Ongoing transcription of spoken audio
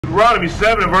Deuteronomy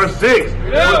 7 and verse 6.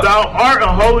 For thou art a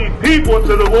holy people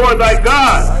to the Lord thy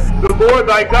God. The Lord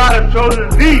thy God hath chosen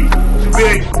thee to be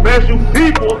a special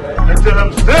people unto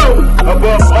himself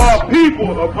above all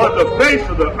people upon the face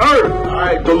of the earth.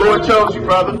 Alright, the Lord chose you,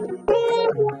 brother.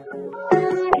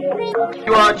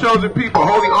 You are a chosen people.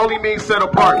 Holy only means set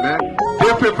apart, man.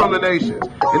 Different from the nations.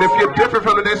 And if you're different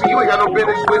from the nations, you ain't got no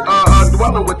business with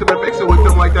dwelling with them and mixing with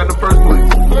them like that in the first place.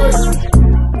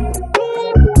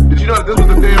 Did you know that this was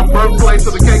the damn birthplace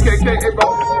of the KKK? Hey, bro,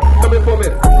 come in for a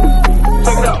minute.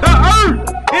 Check it out. The earth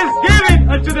is given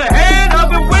unto the hand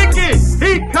of the wicked.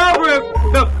 He covereth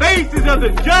the faces of the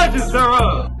judges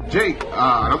thereof. Jake,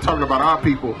 I'm talking about our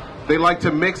people. They like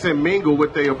to mix and mingle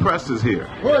with their oppressors here.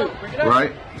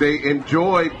 Right? They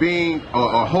enjoy being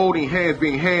holding hands,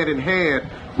 being hand in hand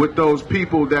with those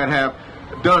people that have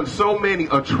done so many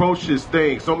atrocious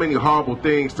things, so many horrible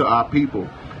things to our people,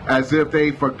 as if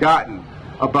they've forgotten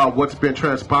about what's been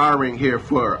transpiring here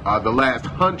for the last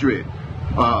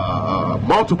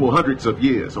multiple hundreds of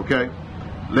years. Okay,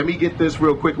 let me get this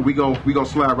real quick. We gonna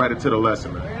slide right into the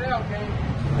lesson,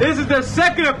 man. This is the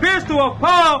second epistle of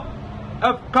Paul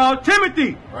called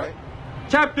Timothy, right?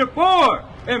 Chapter 4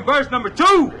 and verse number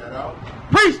 2.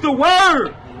 Preach the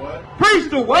word. Preach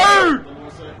the word.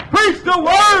 Preach the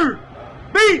word.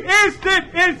 Be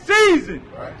instant in season,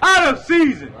 out of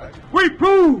season.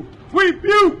 Reprove,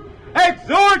 rebuke,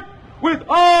 exhort with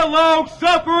all long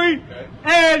suffering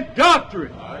and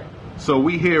doctrine. So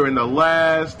we here in the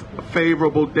last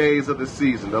favorable days of the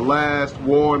season, the last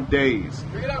warm days.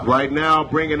 Right now,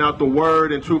 bringing out the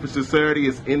word and truth and sincerity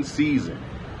is in season.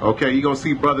 Okay, you're going to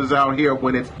see brothers out here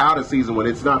when it's out of season, when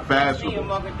it's not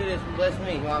fashionable.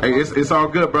 Hey, it's all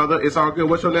good, brother. It's all good.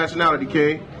 What's your nationality,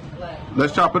 King?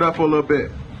 Let's chop it up for a little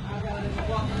bit.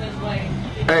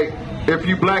 Hey, if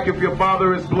you black, if your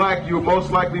father is black, you'll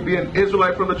most likely be an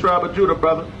Israelite from the tribe of Judah,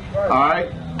 brother. All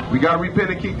right? We got to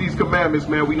repent and keep these commandments,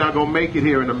 man. We're not going to make it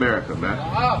here in America, man.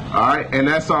 All right? And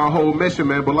that's our whole mission,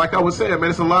 man. But like I was saying,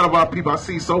 man, it's a lot of our people. I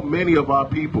see so many of our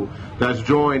people that's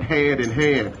joined hand in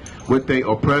hand with their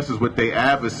oppressors, with their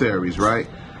adversaries, right?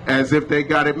 As if they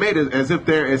got it made, as if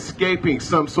they're escaping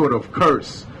some sort of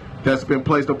curse that's been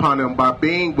placed upon them by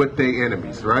being with their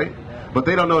enemies, right? But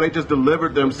they don't know they just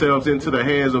delivered themselves into the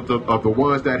hands of the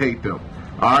ones that hate them.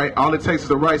 All right? All it takes is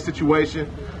the right situation,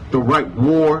 the right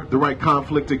war, the right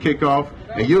conflict to kick off,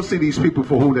 and you'll see these people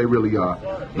for who they really are.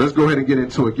 Let's go ahead and get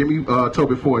into it. Give me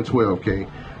Tobit 4 and 12,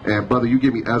 King. And, brother, you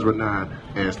give me Ezra 9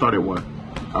 and start at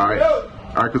 1. All right? All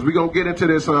right, because we're going to get into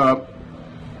this,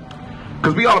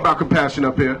 because we all about compassion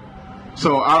up here.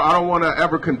 So I don't want to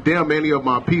ever condemn any of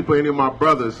my people, any of my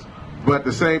brothers. But at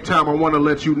the same time, I want to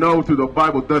let you know through the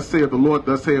Bible, thus saith the Lord,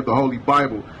 thus saith the Holy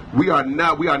Bible, we are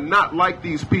not like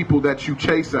these people that you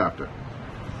chase after.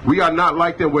 We are not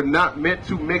like them. We're not meant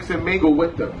to mix and mingle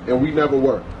with them, and we never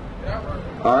were.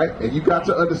 All right? And you got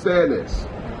to understand this.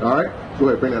 All right? Go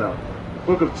ahead, bring that out.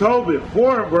 Book of Tobit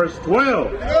 4 and verse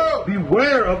 12.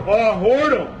 Beware of all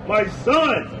whoredom, my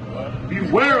son.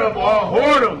 Beware of all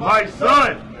whoredom, my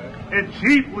son. And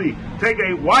chiefly take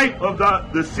a wife of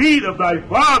the seed of thy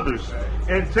fathers,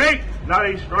 and take not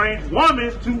a strange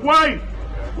woman to wife,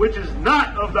 which is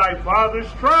not of thy father's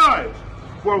tribe.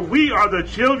 For we are the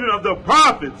children of the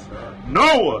prophets,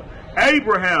 Noah,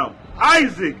 Abraham,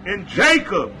 Isaac, and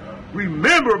Jacob.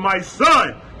 Remember, my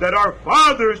son, that our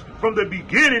fathers from the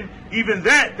beginning, even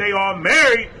that they all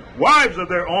married wives of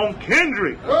their own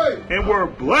kindred, and were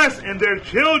blessed in their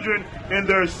children, and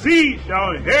their seed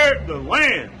shall inherit the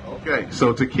land. Okay,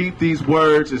 so to keep these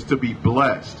words is to be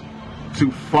blessed.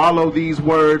 To follow these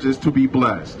words is to be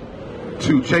blessed.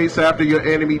 To chase after your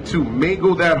enemy, to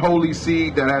mingle that holy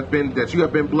seed that you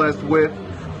have been blessed with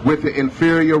the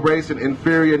inferior race and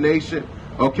inferior nation,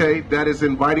 okay, that is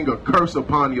inviting a curse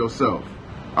upon yourself.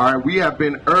 All right, we have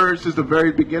been urged since the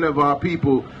very beginning of our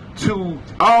people to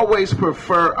always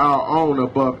prefer our own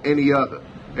above any other.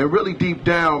 And really deep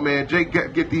down, man, Jake,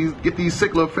 get these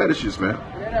sickler fetishes, man.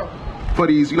 For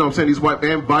these, you know what I'm saying, these white,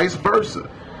 and vice versa.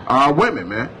 Our women,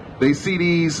 man, they see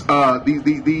these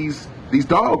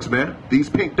dogs, man, these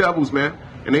pink devils, man,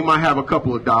 and they might have a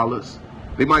couple of dollars.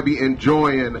 They might be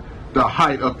enjoying the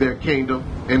height of their kingdom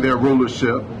and their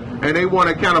rulership, and they want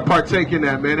to kind of partake in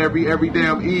that, man. Every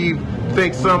damn Eve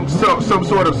thinks some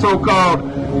sort of so-called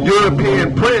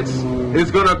European prince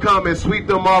is gonna come and sweep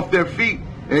them off their feet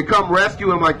and come rescue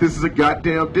them like this is a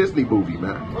goddamn Disney movie,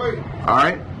 man. All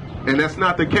right? And that's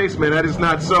not the case, man. That is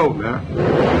not so, man.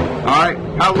 All right?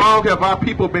 How long have our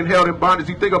people been held in bondage?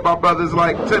 You think about brothers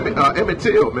like Emmett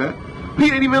Till, man. He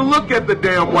didn't even look at the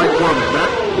damn white woman,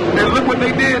 man. And look what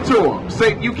they did to him.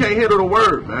 Satan, you can't handle the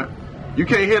word, man. You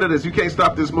can't handle this. You can't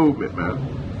stop this movement,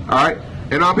 man. All right?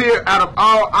 And I'm here out of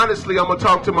all, honestly, I'm going to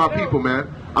talk to my people,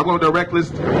 man. I'm going to direct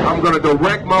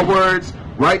my words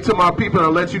right to my people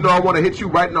and let you know I want to hit you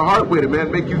right in the heart with it,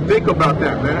 man. Make you think about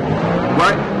that, man.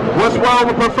 Right? What's wrong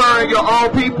with preferring your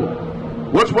own people?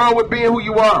 What's wrong with being who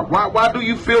you are? Why do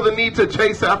you feel the need to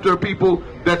chase after people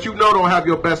that you know don't have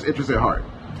your best interest at heart?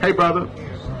 Hey, brother.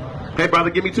 Hey, brother,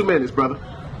 give me 2 minutes, brother.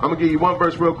 I'm going to give you one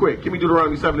verse real quick. Give me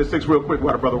Deuteronomy 7:6 real quick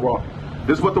while the brother walk.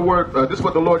 This is what the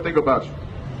Lord think about you.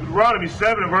 Deuteronomy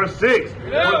 7 and verse 6. For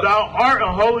thou art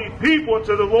a holy people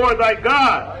unto the Lord thy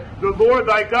God. The Lord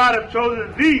thy God hath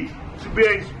chosen thee to be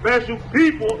a special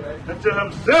people unto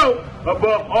himself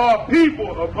above all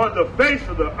people upon the face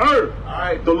of the earth. All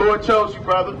right, the Lord chose you,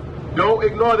 brother. Don't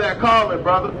ignore that calling,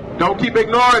 brother. Don't keep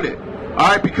ignoring it. All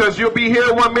right, because you'll be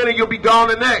here 1 minute, you'll be gone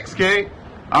the next, King.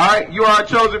 All right, you are a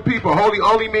chosen people. Holy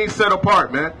only means set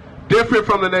apart, man. Different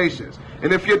from the nations.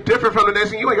 And if you're different from the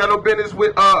nation, you ain't got no business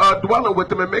with dwelling with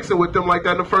them and mixing with them like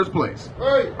that in the first place.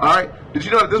 Right. All right? Did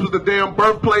you know that this was the damn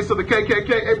birthplace of the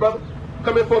KKK? Hey, brother,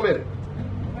 come in for a minute.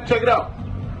 Check it out.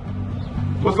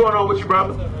 What's going on with you,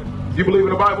 brother? You believe in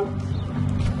the Bible?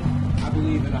 I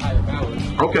believe in a higher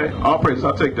power. Okay, all praise.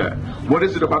 I'll take that. What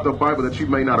is it about the Bible that you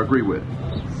may not agree with?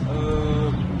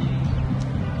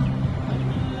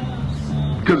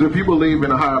 Because if you believe in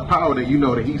a higher power, then you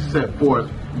know that he set forth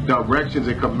directions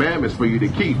and commandments for you to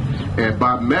keep. And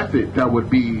by method, that would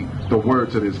be the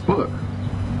words of this book.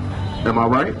 Am I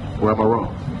right or am I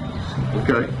wrong?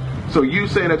 Okay. So you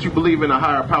saying that you believe in a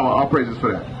higher power, all praises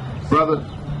for that. Brother,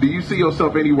 do you see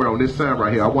yourself anywhere on this sign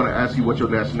right here? I want to ask you what your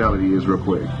nationality is real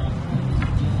quick.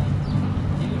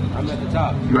 I'm at the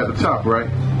top. You're at the top, right?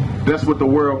 That's what the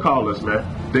world calls us, man.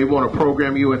 They want to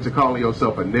program you into calling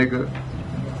yourself a nigger,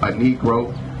 a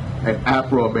Negro, an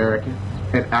Afro-American,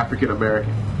 an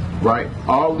African-American, right?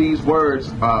 All these words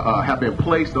have been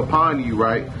placed upon you,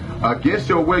 right? Against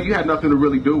your will, you had nothing to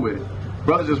really do with it.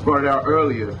 Brother just brought it out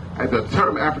earlier. The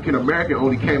term African-American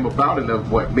only came about in the,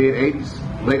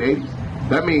 mid-80s, late 80s?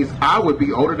 That means I would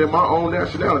be older than my own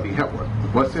nationality.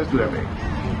 What sense do that make?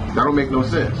 That don't make no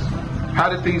sense. How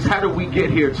did we get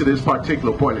here to this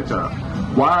particular point in time?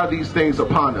 Why are these things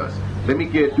upon us? Let me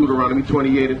get Deuteronomy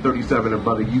 28 and 37, and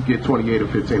brother, you get 28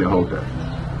 and 15 and hold that.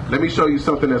 Let me show you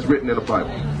something that's written in the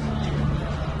Bible.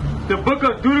 The book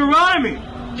of Deuteronomy,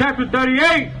 chapter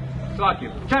 38,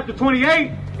 chapter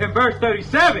 28 and verse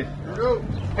 37.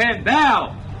 And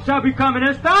thou shalt become an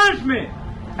astonishment,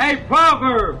 a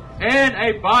proverb, and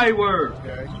a byword.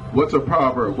 What's a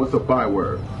proverb? What's a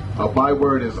byword? A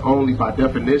byword is only by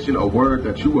definition a word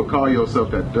that you would call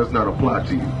yourself that does not apply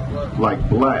to you. Like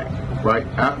black, right?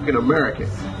 African American.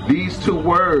 These two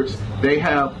words, they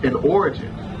have an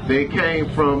origin. They came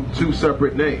from two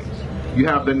separate names. You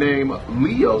have the name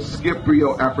Leo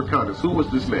Scipio Africanus. Who was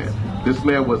this man? This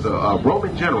man was a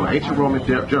Roman general, ancient Roman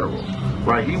general,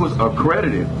 right? He was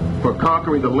accredited for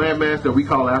conquering the landmass that we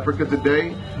call Africa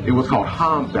today. It was called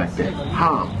Ham back then.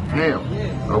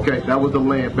 Ham. Okay, that was the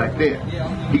land back then.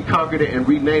 He conquered it and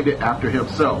renamed it after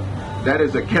himself. That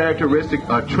is a characteristic,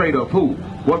 a trait of who?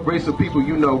 What race of people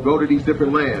you know go to these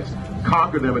different lands,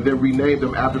 conquer them, and then rename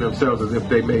them after themselves as if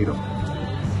they made them?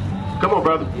 Come on,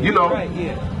 brother. You know. Right,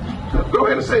 yeah. Go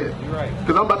ahead and say it. You're right.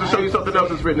 Because I'm about to show you something else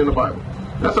that's written in the Bible.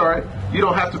 That's all right. You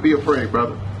don't have to be afraid,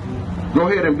 brother. Go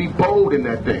ahead and be bold in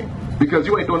that thing. Because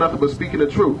you ain't doing nothing but speaking the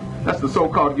truth. That's the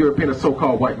so-called European and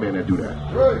so-called white man that do that.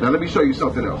 Right. Now let me show you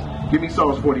something else. Give me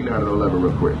Psalms 49 and 11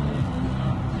 real quick.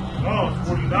 Psalms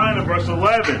 49 and verse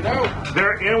 11.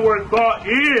 Their inward thought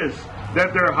is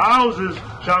that their houses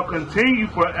shall continue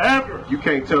forever. You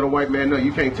can't tell the white man no.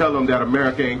 You can't tell them that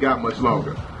America ain't got much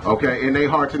longer. Okay, in their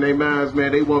hearts and their minds,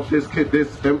 man, they want this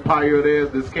empire of theirs,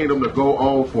 this kingdom to go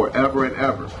on forever and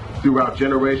ever, throughout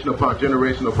generation upon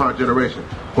generation upon generation,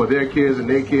 for their kids and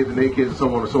their kids and their kids and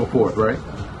so on and so forth, right?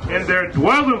 And their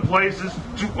dwelling places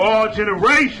to all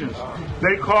generations.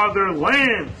 They call their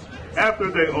lands after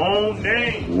their own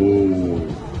name.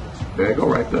 Ooh, there you go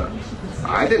right there.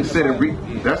 I didn't sit and read.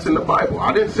 That's in the Bible.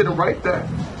 I didn't sit and write that.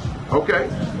 Okay?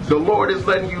 The Lord is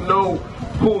letting you know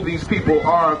who these people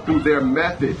are through their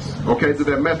methods. Okay? Through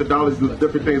their methodology, through the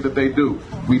different things that they do.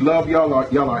 We love y'all.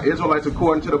 Y'all are Israelites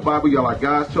according to the Bible. Y'all are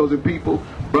God's chosen people.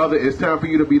 Brother, it's time for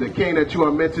you to be the king that you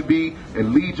are meant to be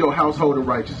and lead your household in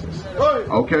righteousness.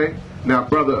 Okay? Now,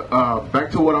 brother, back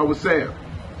to what I was saying.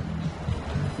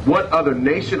 What other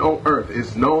nation on earth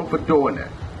is known for doing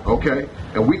that? Okay?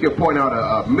 And we can point out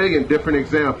a million different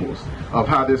examples of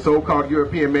how this so-called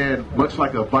European man, much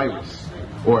like a virus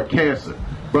or a cancer.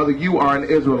 Brother, you are an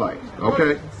Israelite.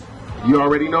 Okay? You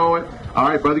already know it? All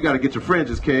right, brother, you got to get your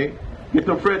fringes, king. Get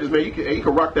them fringes, man. You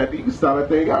can rock that. You can style that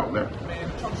thing out, man.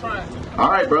 All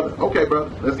right, brother. Okay,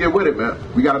 brother. Let's get with it, man.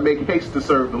 We got to make haste to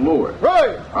serve the Lord.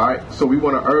 Right. All right. So we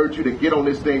want to urge you to get on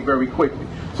this thing very quickly.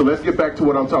 So let's get back to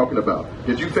what I'm talking about.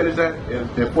 Did you finish that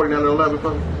in 49 and 11,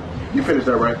 brother? You finished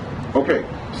that, right? Okay.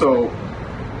 So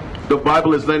the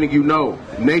Bible is letting you know,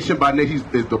 nation by nation,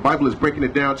 the Bible is breaking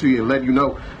it down to you and letting you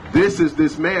know, this is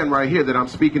this man right here that I'm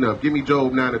speaking of. Give me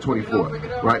Job 9 and 24.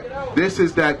 Right? This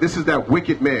is that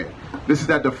wicked man. This is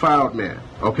that defiled man.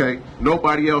 Okay?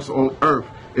 Nobody else on earth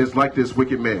is like this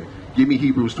wicked man. Give me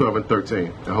Hebrews 12 and 13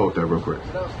 and hold that real quick.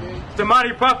 The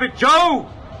mighty prophet Job,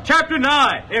 chapter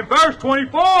 9 and verse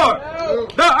 24.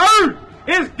 The earth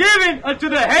is given unto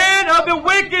the hand of the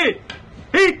wicked.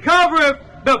 He covereth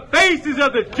the faces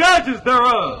of the judges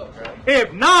thereof.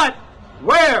 If not,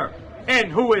 where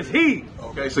and who is he?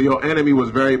 Okay, so your enemy was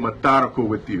very methodical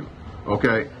with you.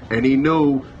 Okay, and he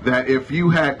knew that if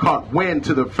you had caught wind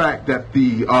to the fact that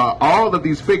the all of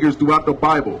these figures throughout the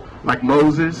Bible, like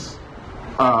Moses,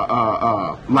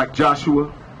 like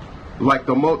Joshua, like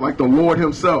the Lord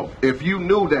himself, if you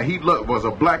knew that he was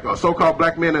a so-called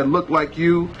black man that looked like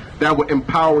you, that would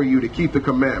empower you to keep the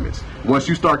commandments. Once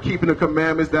you start keeping the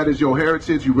commandments, that is your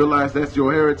heritage. You realize that's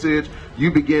your heritage. You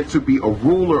begin to be a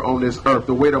ruler on this earth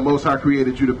the way the Most High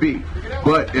created you to be.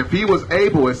 But if he was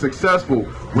able and successful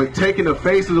with taking the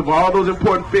faces of all those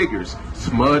important figures,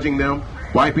 smudging them,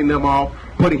 wiping them off,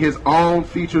 putting his own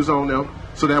features on them,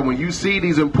 so that when you see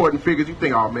these important figures, you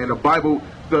think, oh man, the Bible,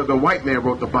 the white man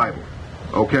wrote the Bible.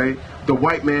 Okay? The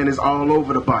white man is all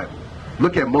over the Bible.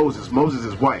 Look at Moses. Moses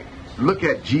is white. Look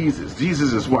at Jesus.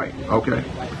 Jesus is white. Okay?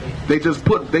 They just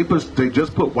put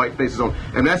white faces on.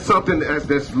 And that's something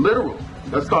that's literal.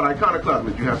 That's called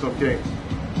iconoclasm. Did you have something, King?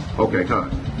 Okay,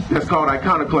 come. That's called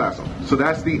iconoclasm. So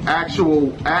that's the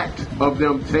actual act of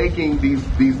them taking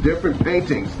these different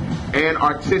paintings and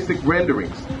artistic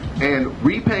renderings and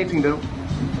repainting them,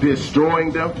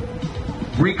 destroying them,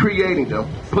 recreating them,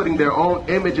 putting their own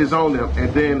images on them,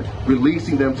 and then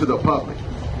releasing them to the public.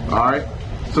 All right?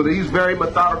 So he's very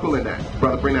methodical in that.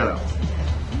 Brother, bring that up.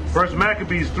 First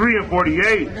Maccabees 3 and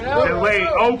 48, and laid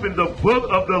open the book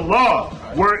of the law,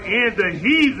 wherein the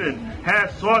heathen have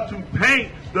sought to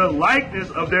paint the likeness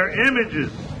of their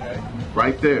images.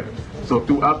 Right there. So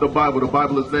throughout the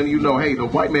Bible is letting you know, hey, the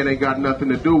white man ain't got nothing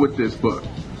to do with this book.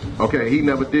 Okay, he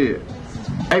never did.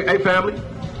 Hey, family,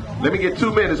 let me get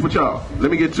 2 minutes with y'all.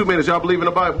 Let me get 2 minutes. Y'all believe in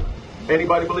the Bible?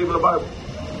 Anybody believe in the Bible?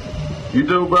 You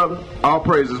do, brother? All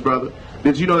praises, brother.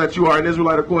 Did you know that you are an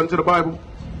Israelite according to the Bible?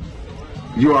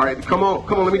 You are. Come on.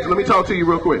 Let me talk to you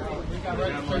real quick.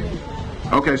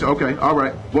 Okay, all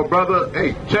right. Well, brother,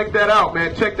 hey, check that out,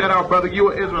 man. Check that out, brother.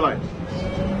 You an Israelite.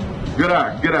 Good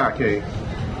eye, King.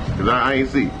 Because I ain't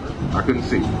see. I couldn't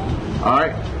see. All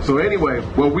right. So anyway,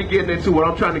 well, we getting into what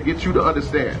I'm trying to get you to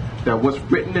understand, that what's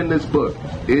written in this book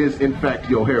is, in fact,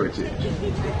 your heritage.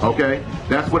 Okay?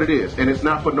 That's what it is. And it's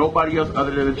not for nobody else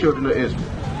other than the children of Israel.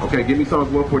 Okay, give me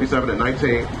Psalms 147 and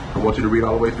 19. I want you to read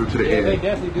all the way through to the end. They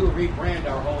definitely do rebrand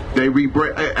our whole thing. They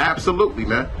rebrand, absolutely,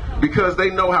 man. Because they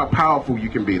know how powerful you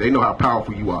can be. They know how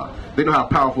powerful you are. They know how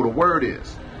powerful the word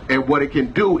is and what it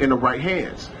can do in the right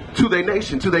hands to their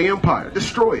nation, to their empire.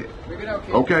 Destroy it.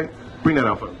 Okay? Bring that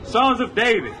out for me. Songs of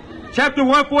David, chapter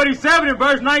 147 and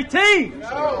verse 19.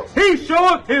 He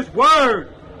showeth his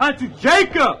word unto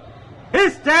Jacob,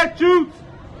 his statutes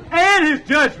and his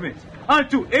judgments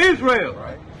unto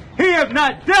Israel. He have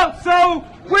not dealt so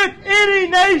with any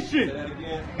nation.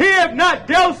 He have not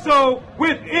dealt so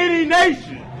with any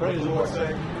nation.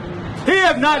 He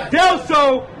have not dealt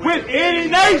so with any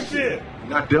nation.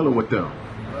 Not dealing with them.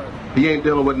 He ain't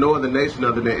dealing with no other nation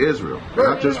other than Israel.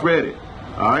 I just read it.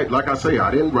 All right, like I say,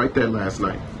 I didn't write that last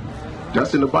night.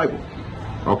 That's in the Bible.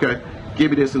 Okay?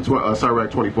 Give me this in Sirach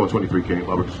 24 and 23, King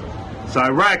Robert.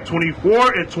 Sirach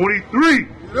 24 and 23.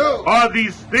 All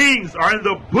these things are in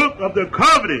the book of the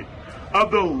covenant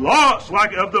of the law,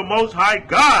 like of the Most High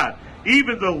God,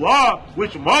 even the law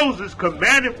which Moses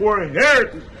commanded for a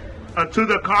heritage unto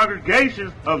the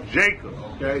congregations of Jacob.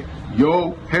 Okay,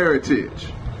 your heritage.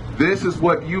 This is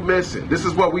what you missing. This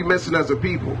is what we missing as a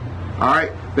people. All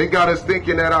right, they got us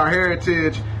thinking that our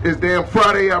heritage is damn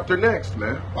Friday after next,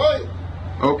 man.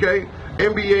 Okay,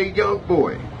 NBA Young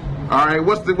Boy. All right,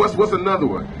 what's another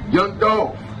one? Young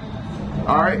Dolph.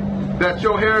 All right, that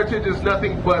your heritage is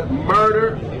nothing but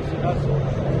murder,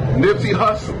 Nipsey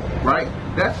Hussle, right?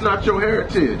 That's not your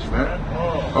heritage, man.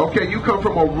 Okay, you come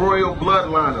from a royal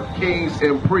bloodline of kings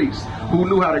and priests who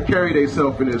knew how to carry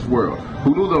themselves in this world,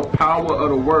 who knew the power of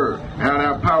the word, and how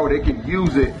that power they can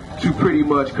use it to pretty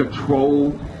much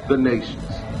control the nations.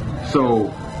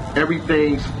 So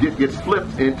everything gets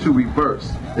flipped into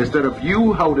reverse. Instead of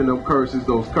you holding them curses,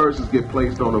 those curses get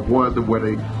placed on the ones that where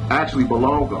they actually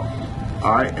belong on.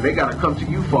 All right, and they got to come to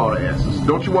you for all the answers.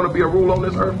 Don't you want to be a ruler on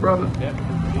this earth, brother? Yep.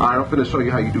 All right, I'm finna show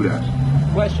you how you do that.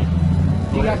 Question.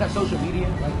 Do you guys have social media?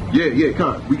 Yeah,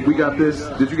 come. We got this.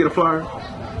 Did you get a flyer?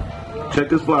 Check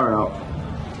this flyer out.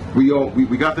 We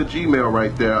got the Gmail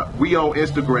right there. We on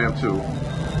Instagram too.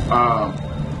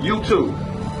 YouTube.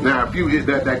 Now, if you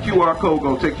that QR code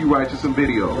gonna take you right to some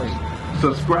videos.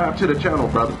 Subscribe to the channel,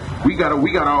 brother. We got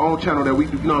our own channel that we,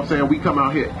 you know what I'm saying, we come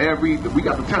out here we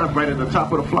got the times right at the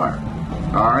top of the flyer.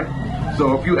 All right.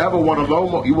 So if you ever want to know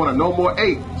more, you want to know more,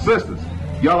 hey, sisters,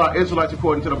 y'all are Israelites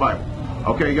according to the Bible.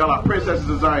 Okay, y'all are princesses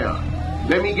of Zion.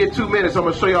 Let me get 2 minutes. I'm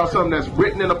gonna show y'all something that's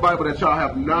written in the Bible that y'all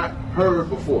have not heard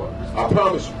before. I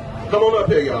promise you. Come on up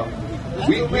here, y'all.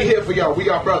 We here for y'all. We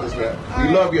are brothers, man.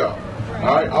 We love y'all.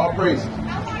 All right, all praises.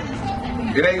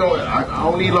 It ain't going. I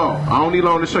don't need long. I don't need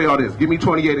long to show y'all this. Give me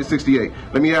 28 and 68.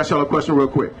 Let me ask y'all a question real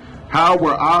quick. How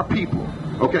were our people?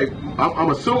 Okay, I'm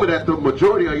assuming that the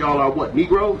majority of y'all are what?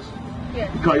 Negroes?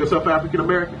 Yeah. You call yourself African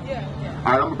American? Yeah.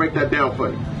 All right, I'm gonna break that down for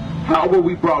you. How were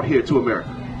we brought here to America?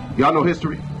 Y'all know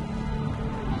history?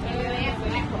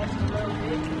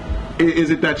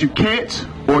 Is it that you can't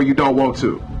or you don't want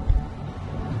to?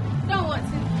 Don't want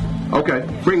to.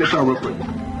 Okay, bring this out real quick.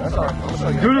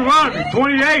 Deuteronomy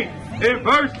 28 and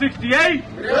verse 68.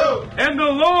 And the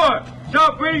Lord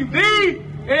shall bring thee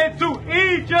into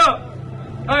Egypt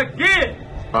again.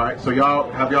 All right, so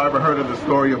have y'all ever heard of the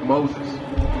story of Moses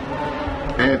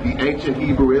and the ancient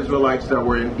Hebrew Israelites that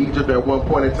were in Egypt at one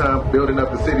point in time building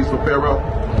up the cities for Pharaoh?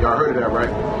 Y'all heard of that, right?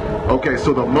 Okay,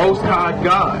 so the Most High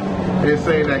God is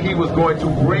saying that he was going to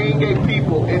bring a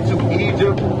people into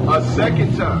Egypt a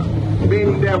second time,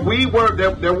 meaning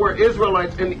that there were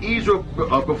Israelites in Egypt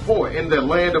before, in the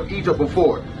land of Egypt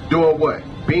before, doing what?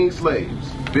 Being slaves,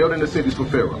 building the cities for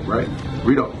Pharaoh, right?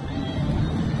 Read on.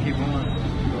 Keep on.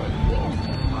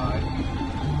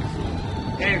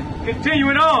 And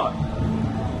continuing on.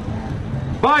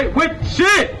 By which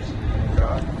ships?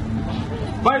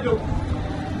 By the...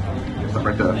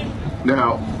 Right there.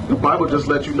 Now, the Bible just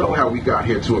lets you know how we got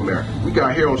here to America. We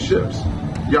got here on ships.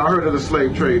 Y'all heard of the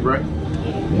slave trade, right?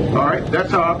 All right, that's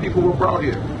how our people were brought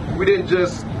here. We didn't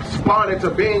just spawn into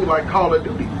being like Call of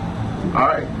Duty. All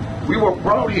right, we were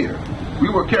brought here. We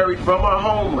were carried from our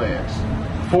homelands,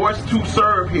 forced to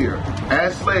serve here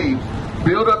as slaves,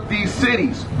 build up these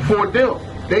cities for them.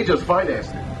 They just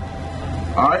financed it.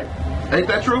 All right, ain't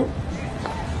that true?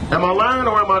 Am I lying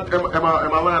or am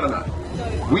I lying or not?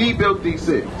 We built these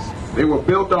cities. They were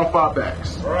built off our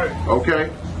backs. Right. Okay?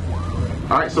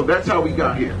 All right, so that's how we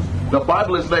got here. The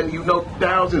Bible is letting you know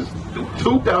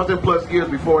 2,000 plus years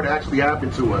before it actually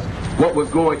happened to us, what was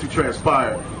going to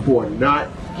transpire for not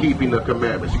keeping the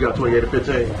commandments. You got 28 and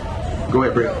 15? Go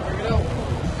ahead,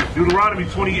 Brent. Deuteronomy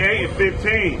 28 and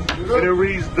 15. And it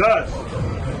reads thus.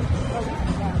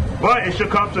 But it shall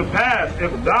come to pass,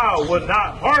 if thou wilt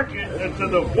not hearken unto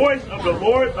the voice of the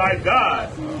Lord thy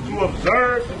God, to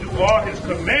observe to do all his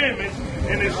commandments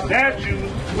and his statutes,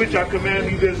 which I command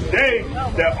thee this day,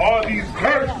 that all these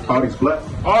curses, all these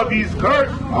blessings, all these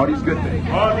curses, all these good things,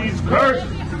 all these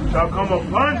curses shall come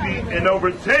upon thee and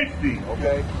overtake thee.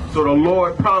 Okay. So the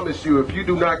Lord promised you, if you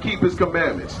do not keep his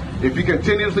commandments, if you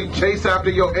continuously chase after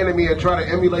your enemy and try to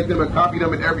emulate them and copy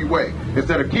them in every way,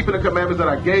 instead of keeping the commandments that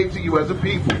I gave to you as a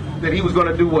people, that he was going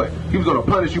to do what? He was going to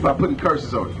punish you by putting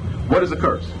curses on you. What is a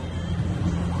curse?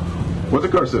 What's a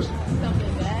curse, sister?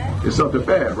 Something bad. It's something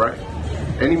bad, right?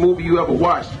 Any movie you ever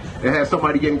watched that has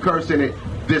somebody getting cursed in it,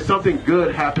 did something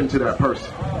good happen to that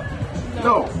person?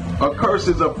 No. A curse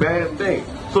is a bad thing.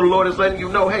 So the Lord is letting you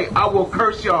know, hey, I will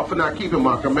curse y'all for not keeping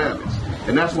my commandments.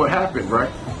 And that's what happened, right?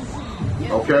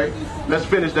 Okay? Let's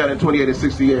finish that in 28 and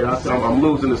 68. I'm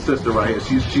losing the sister right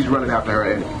here. She's running after her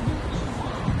enemy.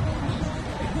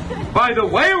 By the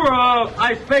way whereof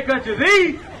I spake unto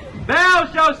thee, thou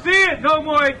shalt see it no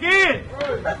more again.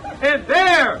 And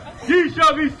there ye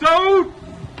shall be sold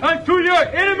unto your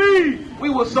enemies. We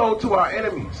were sold to our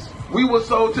enemies. We were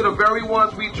sold to the very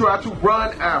ones we try to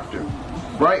run after,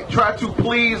 right? Try to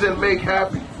please and make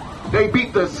happy. They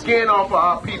beat the skin off of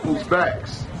our people's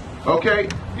backs, okay?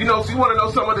 You know, so you want to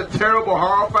know some of the terrible,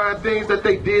 horrifying things that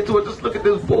they did to it? Just look at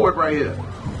this board right here.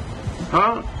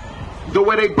 Huh? The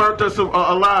way they burnt us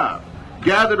alive,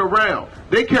 gathered around.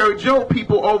 They carried your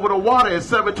people over the water in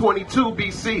 722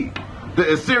 BC.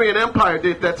 The Assyrian Empire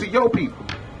did that to your people,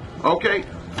 okay?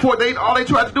 All they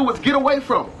tried to do was get away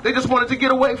from them. They just wanted to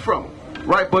get away from them,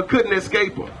 right? But couldn't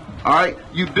escape them. All right?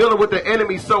 You dealing with the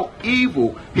enemy so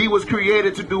evil, he was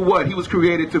created to do what? He was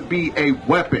created to be a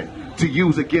weapon to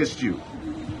use against you.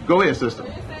 Go ahead, sister.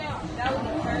 That was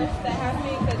a curse that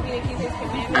happened because we didn't keep his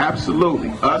commandments. Absolutely.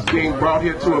 Us being brought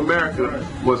here to America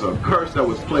was a curse that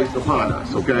was placed upon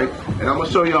us, okay? And I'm going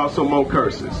to show y'all some more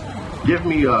curses. Give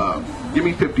me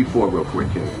 54 real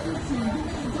quick, King.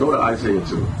 Go to Isaiah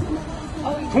 2.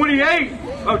 28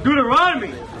 of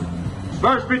Deuteronomy,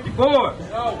 verse 54.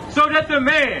 So that the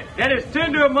man that is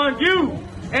tender among you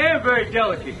and very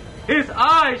delicate, his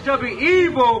eyes shall be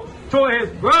evil toward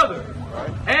his brother,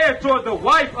 and toward the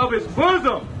wife of his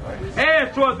bosom,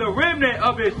 and toward the remnant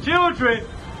of his children,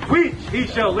 which he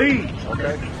shall lead.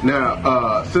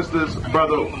 Now, sisters,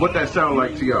 brother, what that sound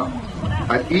like to y'all?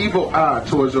 An evil eye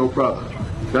towards your brother.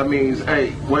 That means,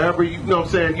 hey, wherever you know what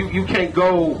I'm saying, you can't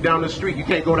go down the street, you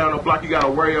can't go down the block, you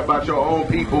gotta worry about your own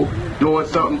people doing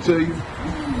something to you.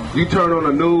 You turn on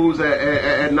the news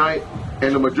at night,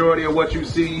 and the majority of what you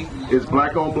see is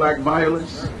black on black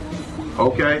violence.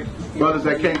 Okay? Brothers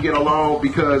that can't get along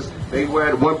because they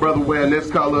wear one brother wearing this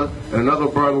color and another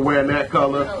brother wearing that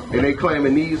color, and they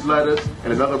claiming these letters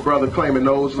and another brother claiming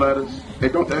those letters.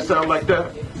 And don't that sound like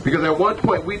that? Because at one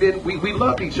point we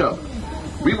loved each other.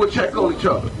 We would check on each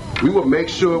other. We would make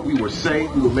sure we were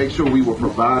safe. We would make sure we were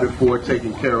provided for,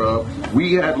 taken care of.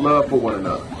 We had love for one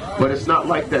another. But it's not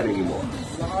like that anymore.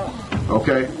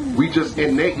 Okay? We just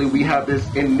we have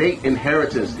this innate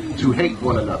inheritance to hate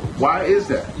one another. Why is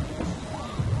that?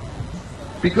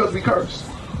 Because we curse.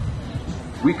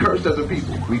 We cursed as a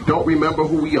people. We don't remember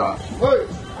who we are.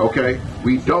 Okay?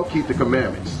 We don't keep the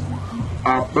commandments.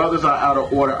 Our brothers are out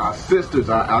of order. Our sisters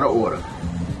are out of order.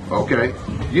 Okay?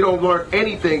 You don't learn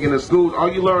anything in the schools. All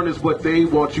you learn is what they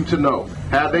want you to know.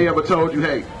 Have they ever told you,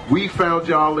 hey, we found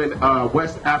y'all in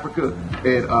West Africa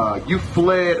and you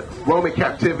fled Roman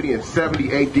captivity in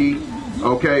 70 AD,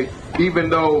 okay? Even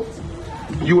though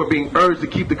you were being urged to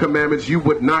keep the commandments, you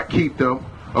would not keep them,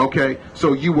 okay?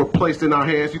 So you were placed in our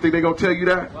hands. You think they're going to tell you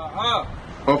that?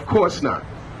 Of course not.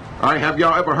 All right, have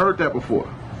y'all ever heard that before?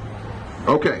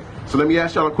 Okay, so let me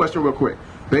ask y'all a question real quick.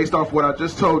 Based off what I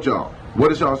just told y'all,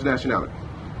 what is y'all's nationality?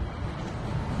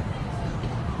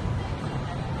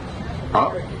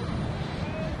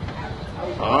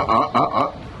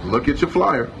 Look at your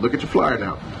flyer. Look at your flyer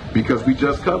now, because we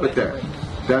just covered that.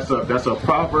 That's a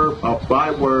proverb, a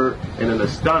byword, and an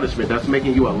astonishment. That's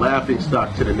making you a laughing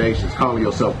stock to the nations, calling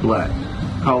yourself black,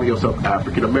 calling yourself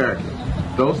African American.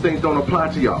 Those things don't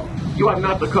apply to y'all. You are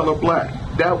not the color black.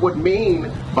 That would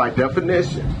mean, by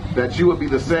definition, that you would be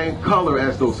the same color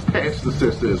as those pants the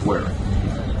sister is wearing.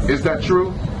 Is that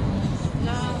true?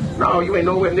 No, you ain't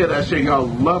nowhere near that shade. Y'all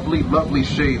lovely, lovely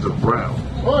shades of brown.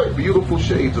 Beautiful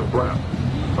shades of brown.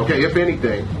 Okay, if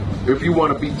anything, if you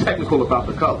want to be technical about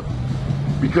the color.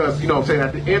 Because, you know what I'm saying,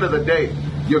 at the end of the day,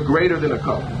 you're greater than a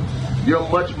color. You're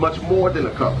much, much more than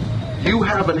a color. You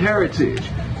have a heritage.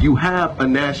 You have a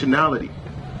nationality.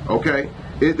 Okay?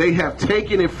 They have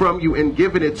taken it from you and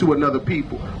given it to another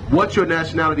people. What's your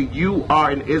nationality? You are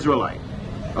an Israelite.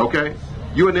 Okay?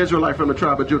 You're an Israelite from the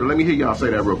tribe of Judah. Let me hear y'all say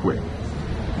that real quick.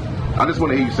 I just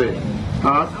want to hear you say it.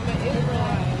 Huh?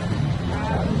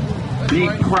 Be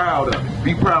proud of it.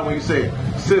 Be proud when you say it.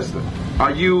 Sister,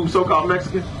 are you so-called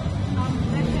Mexican?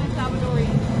 Mexican and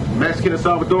Salvadorian. Mexican and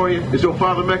Salvadorian? Is your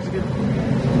father Mexican?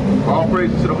 All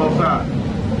praises to the Most High.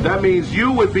 That means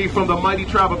you would be from the mighty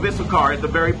tribe of Issachar at the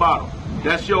very bottom.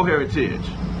 That's your heritage.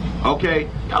 Okay?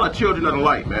 Y'all are children of the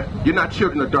light, man. You're not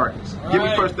children of darkness. Give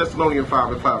me 1 Thessalonians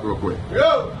 5:5 real quick.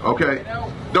 Okay?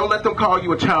 Don't let them call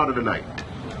you a child of the night.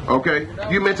 Okay?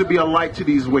 You're meant to be a light to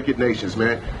these wicked nations,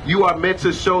 man. You are meant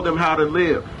to show them how to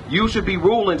live. You should be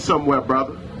ruling somewhere,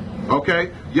 brother. Okay?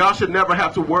 Y'all should never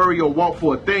have to worry or want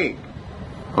for a thing.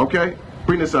 Okay?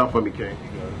 Bring this out for me, King.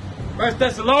 1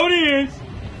 Thessalonians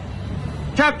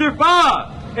chapter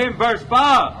 5 and verse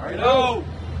 5.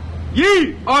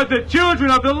 Ye are the children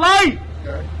of the light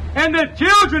and the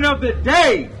children of the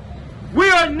day. We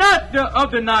are not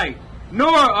of the night,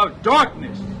 nor of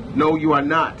darkness. No, you are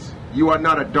not. You are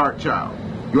not a dark child.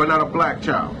 You are not a black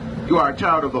child. You are a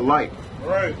child of the light.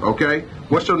 Right. Okay?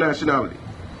 What's your nationality?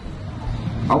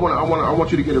 I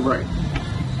want you to get it right.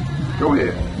 Go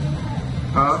ahead.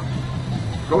 Huh?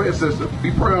 Go ahead, sister.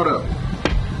 Be proud of it.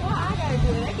 Well, I gotta do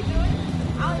it. They can do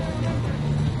it. I don't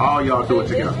remember. All y'all do it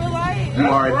together. Israelite. You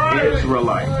are an right.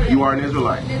 Israelite. You are an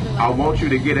Israelite. I want you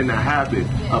to get in the habit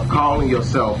of calling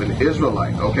yourself an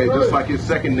Israelite. Okay? Just like it's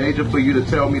second nature for you to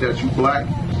tell me that you black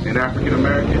and African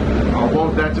American. I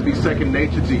want that to be second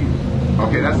nature to you.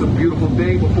 Okay? That's a beautiful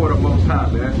thing before the Most High,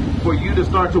 man. For you to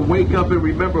start to wake up and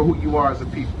remember who you are as a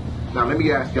people. Now, let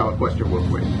me ask y'all a question real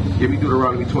quick. Give me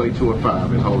Deuteronomy 22 and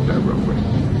 5 and hold that real quick.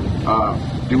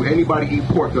 Do anybody eat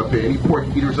pork up here? Any pork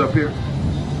eaters up here?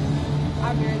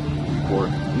 I barely. for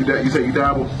it. You say you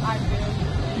dabble? I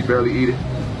do. You barely eat it?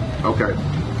 Okay.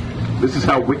 This is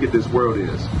how wicked this world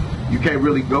is. You can't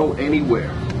really go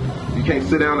anywhere. You can't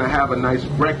sit down and have a nice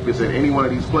breakfast in any one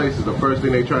of these places. The first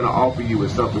thing they're trying to offer you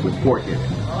is something with pork in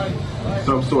it.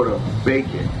 Some sort of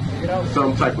bacon.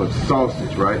 Some type of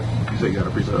sausage, right? You say you got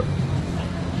a piece of it?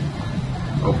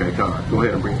 Okay, come on. Go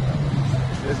ahead and bring it.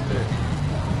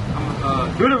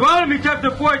 Deuteronomy chapter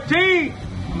 14. I'm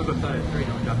going to go start at 3.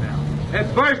 Don't drop down.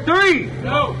 That's verse 3.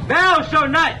 No. Thou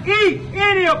shalt not eat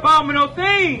any abominable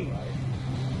thing.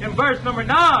 In verse number 8.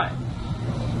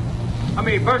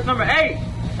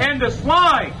 And the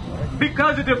swine,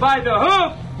 because it divides the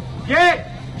hoof, yet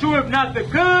cheweth not the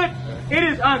good, it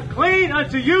is unclean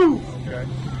unto you. Okay.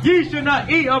 Ye shall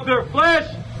not eat of their flesh,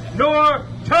 nor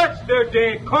touch their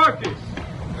dead carcass.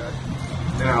 Okay.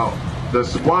 Now, the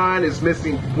swine is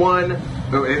missing one.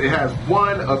 It has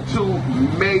one of two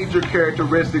major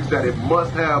characteristics that it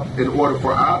must have in order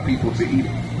for our people to eat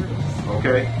it.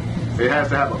 Okay? It has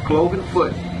to have a cloven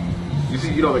foot. You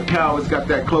see, the cow has got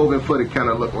that cloven foot. It kind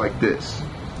of look like this.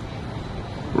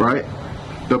 Right?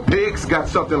 The pig's got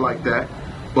something like that,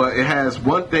 but it has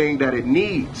one thing that it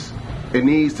needs. It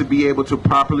needs to be able to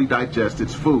properly digest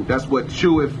its food. That's what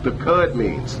cheweth the cud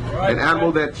means. An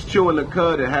animal that's chewing the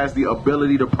cud, it has the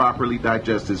ability to properly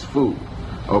digest its food.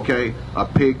 Okay? A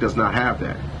pig does not have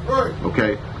that.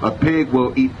 Okay? A pig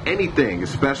will eat anything,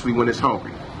 especially when it's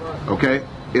hungry. Okay?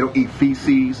 It'll eat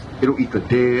feces. It'll eat the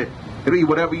dead. It'll eat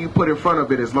whatever you put in front of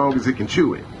it as long as it can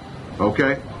chew it.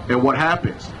 Okay? And what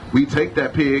happens? We take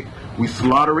that pig, we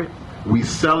slaughter it, we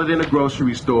sell it in the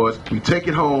grocery stores, we take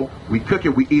it home, we cook it,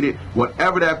 we eat it.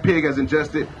 Whatever that pig has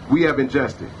ingested, we have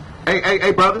ingested.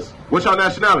 Hey, brothers, what's your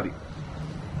nationality?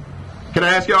 Can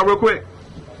I ask y'all real quick?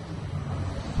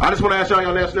 I just want to ask y'all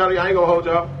your nationality. I ain't going to hold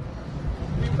y'all.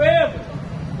 We family.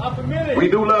 I'm familiar. We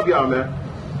do love y'all, man.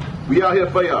 We out here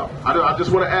for y'all. I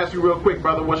just want to ask you real quick,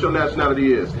 brother, what your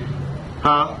nationality is.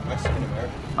 Huh? Mexican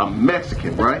American. A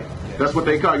Mexican, right? That's what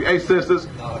they call you. Hey, sisters,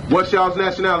 what's y'all's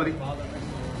nationality?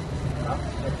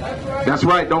 That's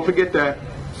right. Don't forget that.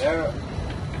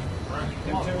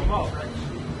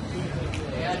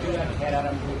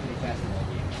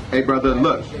 Hey, brother,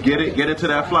 look, get into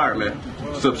that flyer, man.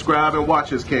 Subscribe and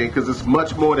watch us, King, because it's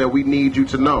much more that we need you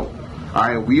to know. All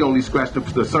right, we only scratched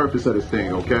the surface of this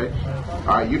thing, okay?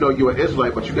 All right, you're an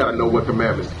Israelite, but you got to know what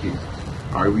commandments to keep.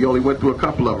 All right, we only went through a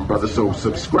couple of them, brother, so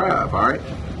subscribe, all right?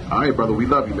 All right, brother, we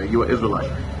love you, man. You're an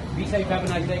Israelite. Be safe. Have a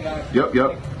nice day, guys. Yep.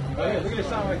 Look at this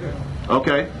sign right there.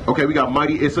 Okay, we got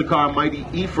Mighty Issachar, Mighty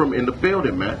Ephraim in the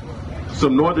building, man.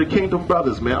 Some Northern Kingdom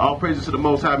brothers, man. All praises to the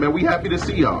Most High, man. We happy to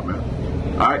see y'all, man.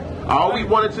 All right? All we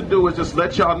wanted to do is just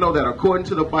let y'all know that according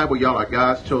to the Bible, y'all are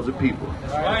God's chosen people.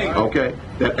 Okay?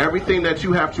 That everything that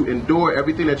you have to endure,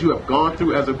 everything that you have gone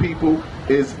through as a people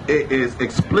is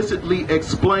explicitly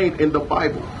explained in the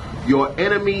Bible. Your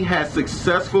enemy has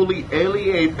successfully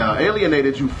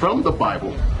alienated you from the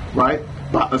Bible, right?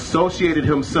 By associated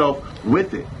himself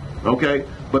with it. Okay?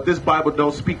 But this Bible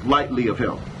don't speak lightly of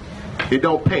him. It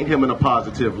don't paint him in a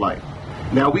positive light.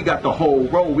 Now we got the whole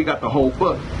roll, we got the whole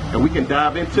book, and we can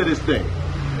dive into this thing.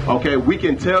 Okay, we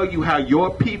can tell you how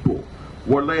your people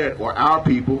were led, or our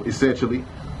people essentially,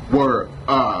 were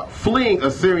fleeing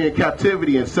Assyrian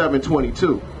captivity in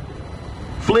 722.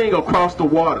 Fleeing across the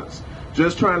waters,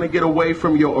 just trying to get away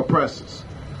from your oppressors.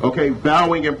 Okay,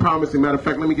 vowing and promising. Matter of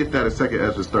fact, let me get that in 2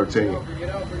 Ezra 13.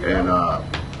 And I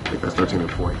think that's 13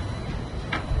 and 40.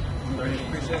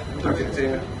 13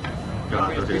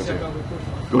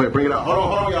 Go ahead, bring it out. Hold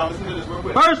on, y'all. Listen to this real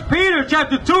quick. 1 Peter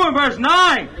chapter 2 and verse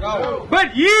 9.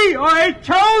 But ye are a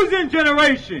chosen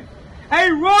generation,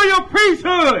 a royal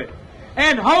priesthood,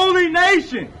 and holy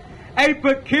nation, a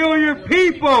peculiar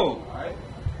people,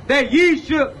 that ye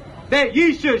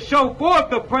should show forth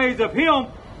the praise of him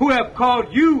who have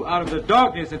called you out of the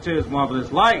darkness into his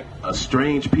marvelous light. A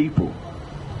strange people,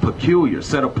 peculiar,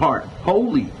 set apart,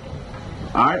 holy.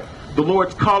 All right? The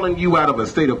Lord's calling you out of a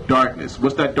state of darkness.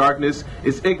 What's that darkness?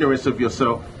 It's ignorance of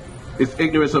yourself. It's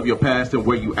ignorance of your past and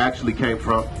where you actually came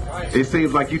from. It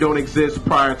seems like you don't exist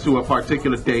prior to a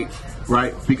particular date,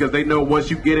 right? Because they know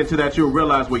once you get into that, you'll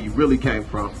realize where you really came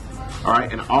from. All right?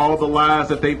 And all the lies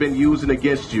that they've been using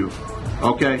against you.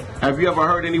 Okay? Have you ever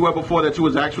heard anywhere before that you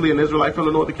was actually an Israelite from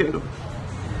the Northern Kingdom?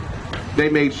 They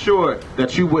made sure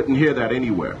that you wouldn't hear that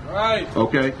anywhere. Right.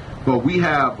 Okay? But we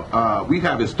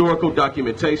have historical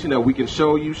documentation that we can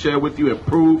show you, share with you, and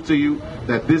prove to you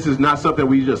that this is not something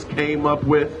we just came up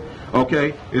with.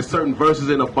 Okay? There's certain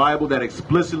verses in the Bible that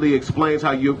explicitly explains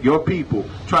how your people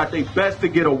tried their best to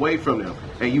get away from them.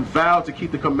 And you vowed to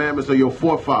keep the commandments of your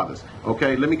forefathers.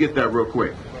 Okay? Let me get that real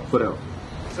quick. Put up.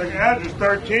 2nd Esdras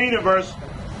 13 and verse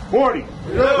 40.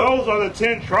 Those are the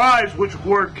 10 tribes which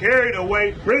were carried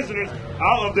away prisoners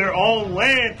out of their own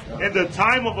land in the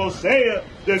time of Hosea,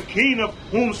 the king of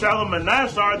whom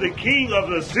Shalmaneser, the king of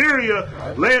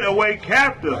Assyria, led away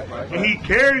captive, and he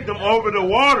carried them over the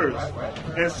waters.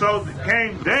 And so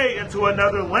came they into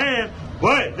another land,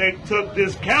 but they took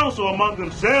this counsel among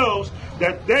themselves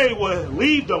that they would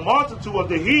leave the multitude of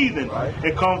the heathen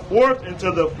and come forth into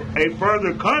a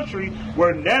further country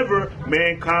where never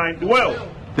mankind dwelt.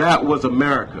 That was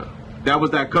America. That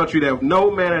was that country that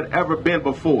no man had ever been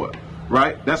before,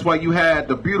 right? That's why you had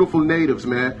the beautiful natives,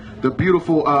 man. The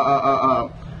beautiful,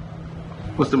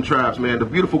 what's them tribes, man? The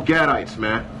beautiful Gadites,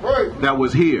 man, that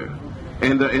was here.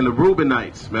 And the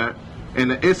Reubenites, man. And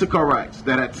the Issacharites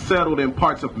that had settled in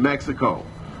parts of Mexico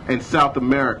and South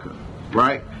America,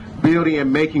 right? Building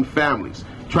and making families.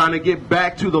 Trying to get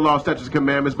back to the law, statutes, and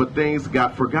commandments, but things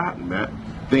got forgotten,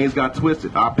 man. Things got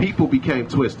twisted. Our people became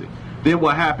twisted. Then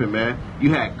what happened, man?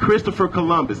 You had Christopher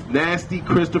Columbus, nasty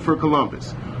Christopher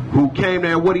Columbus, who came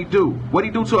there. What'd he do? What'd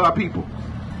he do to our people?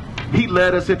 He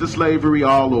led us into slavery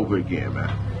all over again,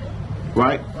 man.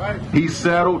 Right? He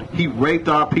settled. He raped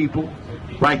our people.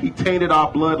 Right? He tainted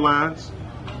our bloodlines.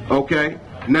 Okay?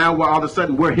 Now all of a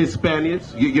sudden we're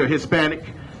Hispanics. You're Hispanic.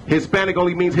 Hispanic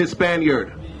only means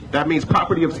Hispaniard. That means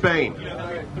property of Spain.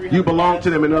 You belong to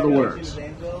them, in other words.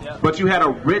 But you had a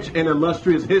rich and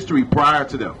illustrious history prior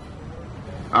to them.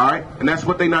 All right? And that's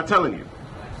what they're not telling you.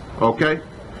 Okay?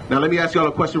 Now, let me ask y'all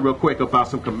a question real quick about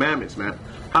some commandments, man.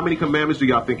 How many commandments do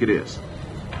y'all think it is?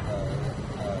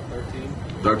 13.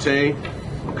 13?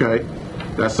 Okay.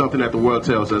 That's something that the world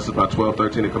tells us about 12,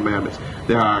 13 commandments.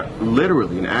 There are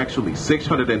literally and actually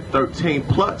 613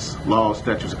 plus laws,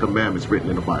 statutes, and commandments written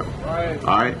in the Bible.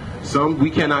 All right? Some we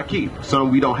cannot keep.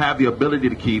 Some we don't have the ability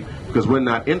to keep because we're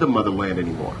not in the motherland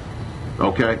anymore.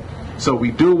 Okay? So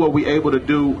we do what we're able to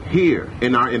do here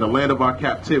in the land of our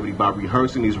captivity by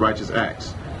rehearsing these righteous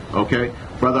acts. Okay?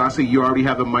 Brother, I see you already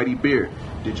have a mighty beard.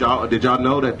 Did y'all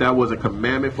know that was a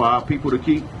commandment for our people to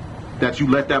keep? That you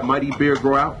let that mighty beard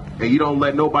grow out? And you don't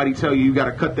let nobody tell you got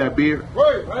to cut that beard?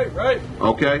 Right.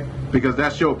 Okay? Because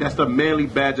that's the manly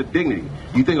badge of dignity.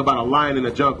 You think about a lion in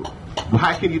the jungle. Well,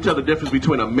 how can you tell the difference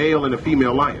between a male and a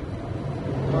female lion?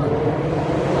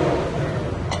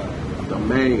 The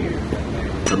mane.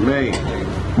 The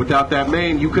mane. Without that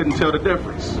mane, you couldn't tell the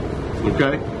difference.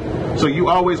 Okay? So you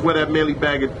always wear that manly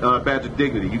badge of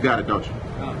dignity. You got it, don't you?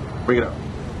 Bring it up.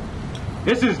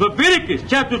 This is Leviticus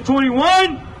chapter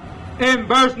 21 and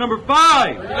verse number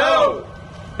 5. No.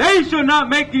 They shall not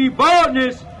make any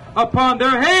baldness upon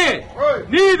their head,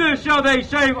 neither shall they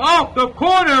shave off the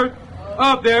corner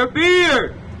of their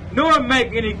beard, nor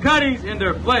make any cuttings in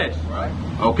their flesh.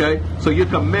 Okay? So you're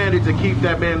commanded to keep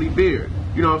that manly beard.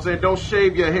 You know what I'm saying? Don't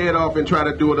shave your head off and try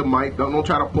to do it a Mike. Don't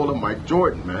try to pull a Mike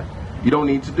Jordan, man. You don't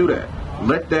need to do that.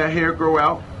 Let that hair grow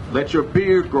out. Let your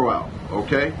beard grow out.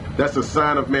 Okay? That's a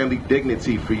sign of manly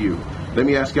dignity for you. Let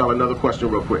me ask y'all another question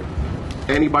real quick.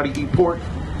 Anybody eat pork?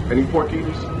 Any pork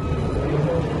eaters?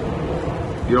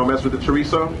 You don't mess with the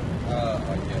chorizo?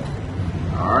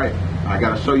 All right. I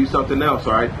got to show you something else,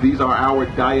 all right? These are our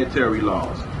dietary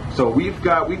laws. So we've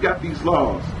got these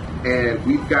laws, and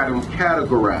we've got them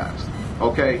categorized.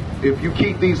 Okay, if you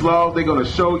keep these laws, they're going to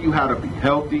show you how to be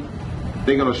healthy.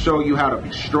 They're going to show you how to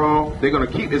be strong. It's going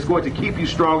to keep you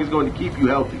strong. It's going to keep you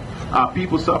healthy.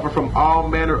 People suffer from all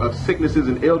manner of sicknesses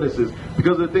and illnesses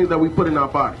because of the things that we put in our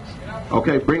bodies.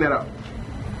 Okay, bring that up.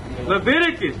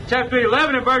 Leviticus chapter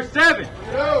 11 and verse 7.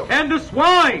 And the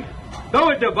swine, though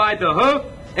it divide the hoof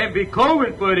and be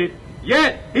cloven-footed,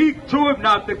 yet he cheweth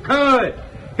not the cud.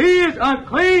 He is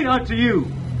unclean unto you.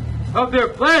 Of their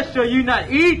flesh shall you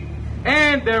not eat,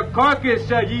 and their carcass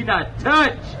shall ye not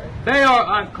touch. They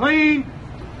are unclean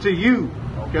to you.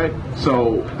 Okay,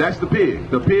 so that's the pig.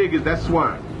 The pig is that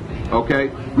swine. Okay,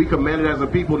 we commanded as a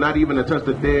people not even to touch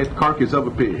the dead carcass of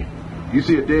a pig. You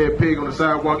see a dead pig on the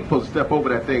sidewalk, you're supposed to step over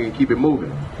that thing and keep it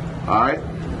moving. All right.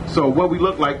 So what we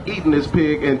look like eating this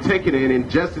pig and taking it and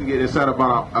ingesting it inside of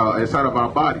our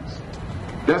bodies.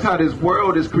 That's how this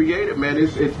world is created, man.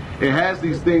 It has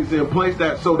these things in place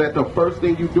so that the first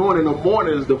thing you're doing in the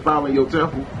morning is defiling your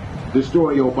temple,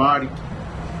 destroying your body,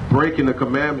 breaking the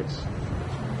commandments.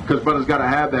 Because brothers got to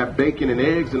have that bacon and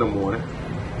eggs in the morning.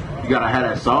 You got to have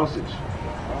that sausage.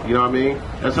 You know what I mean?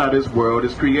 That's how this world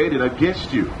is created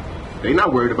against you. They're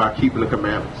not worried about keeping the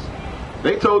commandments.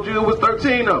 They told you it was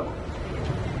 13 of them.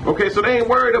 Okay, so they ain't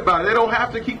worried about it. They don't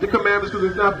have to keep the commandments because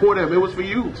it's not for them. It was for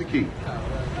you to keep.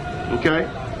 Okay?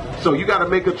 So you got to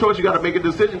make a choice. You got to make a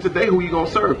decision today who you going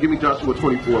to serve. Give me Joshua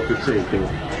 24:15, King.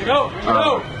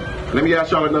 Let Let me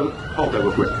ask y'all another. Hold that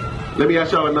real quick. Let me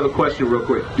ask y'all another question real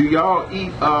quick. Do y'all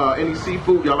eat any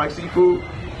seafood? Y'all like seafood?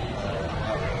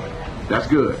 That's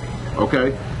good,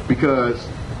 okay? Because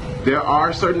there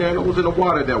are certain animals in the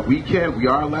water that we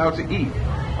are allowed to eat,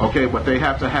 okay? But they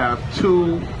have to have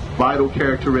two vital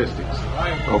characteristics,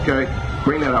 okay?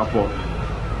 Bring that out for me.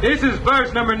 This is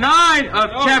verse number 9 of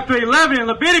chapter 11 in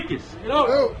Leviticus.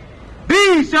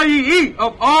 These shall ye eat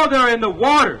of all that are in the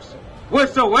waters,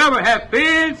 whatsoever have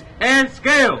fins and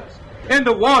scales in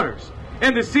the waters,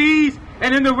 in the seas,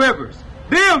 and in the rivers.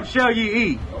 Them shall ye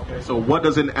eat. Okay, so what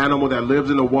does an animal that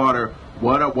lives in the water,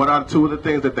 what are two of the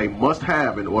things that they must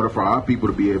have in order for our people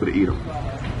to be able to eat them?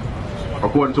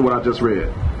 According to what I just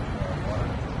read.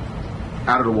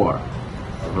 Out of the water.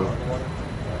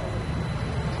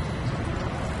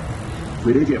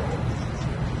 Read it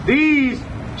again. These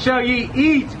shall ye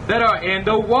eat that are in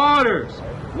the waters,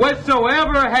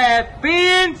 whatsoever hath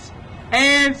fins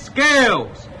and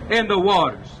scales in the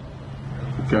waters.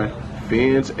 Okay,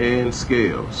 fins and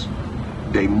scales.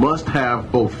 They must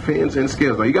have both fins and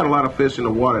scales. Now, you got a lot of fish in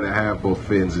the water that have both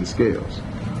fins and scales.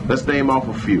 Let's name off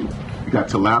a few. You got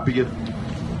tilapia,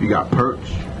 you got perch,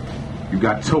 you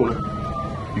got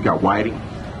tuna, you got whiting,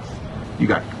 you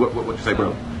got, what you say,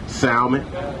 bro? Salmon,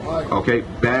 okay,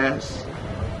 bass,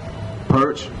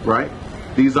 perch, right?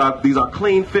 These are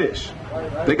clean fish.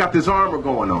 They got this armor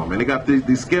going on, man. They got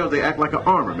these scales, they act like an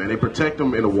armor, man. They protect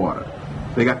them in the water.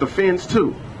 They got the fins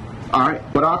too. All right,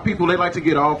 but our people, they like to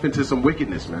get off into some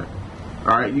wickedness, man.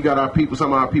 All right, you got our people,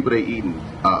 some of our people, they eating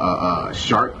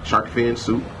shark fin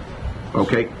soup,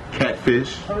 okay,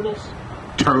 catfish,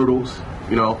 turtles,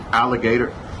 you know,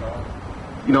 alligator,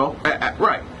 you know,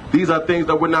 right. These are things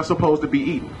that we're not supposed to be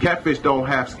eating. Catfish don't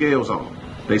have scales on them.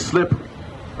 They slippery,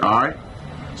 all right?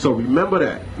 So remember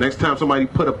that. Next time somebody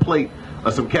put a plate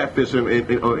of some catfish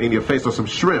in your face, or some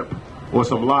shrimp, or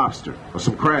some lobster, or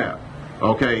some crab,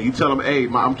 okay, you tell them, hey,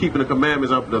 I'm keeping the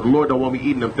commandments. The Lord don't want me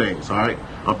eating them things, all right?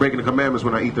 I'm breaking the commandments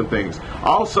when I eat them things.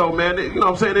 Also, man, you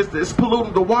know what I'm saying? It's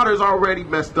polluting. The water is already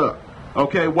messed up,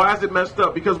 okay? Why is it messed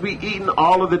up? Because we eating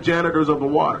all of the janitors of the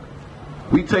water.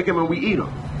 We take them and we eat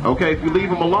them, okay? If you leave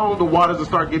them alone, the waters will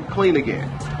start getting clean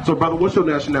again. So, brother, what's your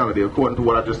nationality according to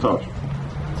what I just told you?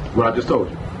 What I just told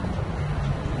you?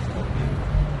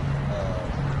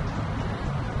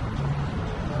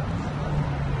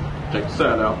 Take the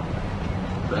sign out.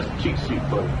 That's the cheat sheet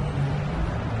for you.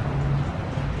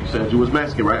 You said you was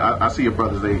Mexican, right? I see your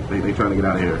brothers, they trying to get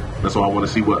out of here. That's why I want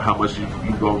to see how much you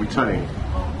gonna retain.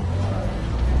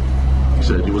 You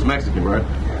said you was Mexican, right?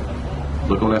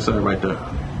 Look on that side right there.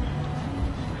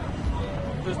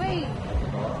 Wait.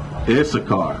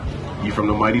 Issachar. You from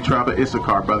the mighty tribe of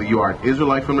Issachar, brother. You are an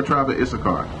Israelite from the tribe of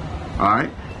Issachar. All right?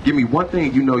 Give me one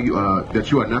thing you know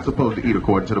that you are not supposed to eat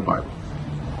according to the Bible.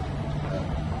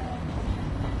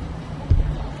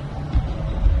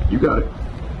 You got it.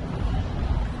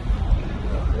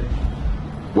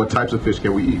 What types of fish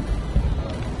can we eat?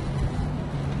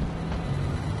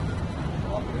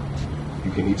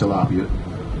 You can eat tilapia.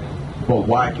 But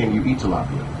why can you eat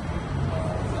tilapia?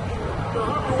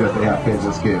 Because they have fins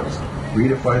and scales.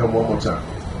 Read it for him one more time.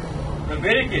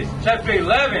 Leviticus chapter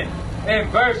 11 and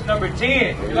verse number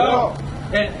 10.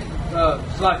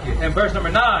 And verse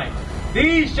number 9.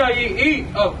 These shall ye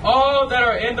eat of all that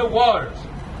are in the waters,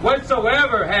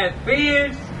 whatsoever hath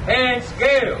fins and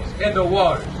scales in the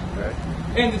waters,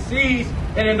 in the seas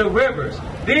and in the rivers.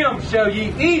 Them shall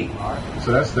ye eat.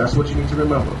 So that's what you need to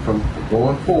remember from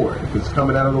going forward. If it's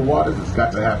coming out of the waters, it's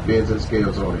got to have fins and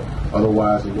scales on it.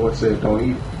 Otherwise, the Lord said, don't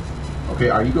eat it. Okay,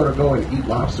 are you going to go and eat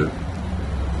lobster?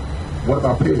 What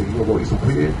about pig? You going to go eat some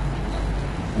pig?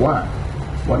 Why?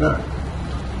 Why not?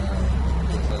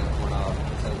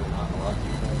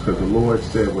 Because the Lord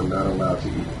said we're not allowed to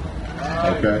eat.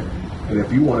 Okay? And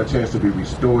if you want a chance to be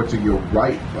restored to your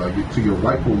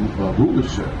rightful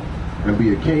rulership and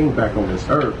be a king back on this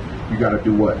earth, you got to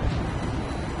do what?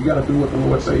 You got to do what the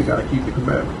Lord say. You got to keep the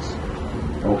commandments.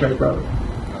 Okay, brother?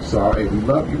 So, hey, we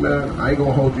love you, man. I ain't going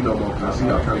to hold you no more because I see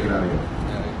y'all trying to get out of here.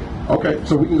 Okay,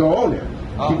 so we can go on there.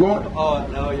 Keep going? Oh,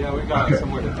 no, yeah, we got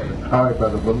somewhere to take. All right,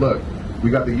 brother. But look, we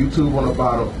got the YouTube on the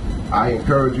bottom. I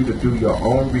encourage you to do your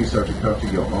own research and come to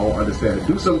your own understanding.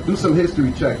 Do some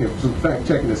history checking, some fact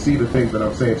checking to see the things that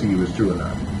I'm saying to you is true or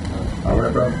not. All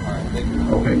right, brother? All right, thank you.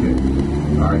 Okay, good.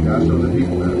 All right, guys, show the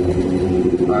people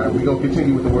now. All right, we're going to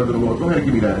continue with the word of the Lord. Go ahead and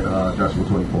give me that Joshua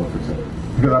 24:15.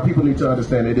 Because our people need to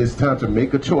understand it is time to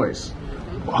make a choice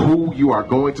who you are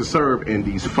going to serve in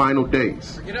these final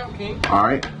days. Get out, King. All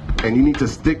right? And you need to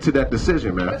stick to that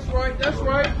decision, man. That's right, that's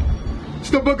right. It's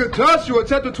the book of Joshua,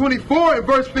 chapter 24 and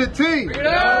verse 15. Get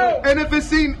out. And if it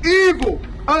seem evil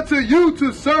unto you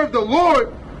to serve the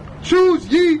Lord, choose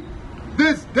ye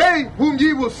this day whom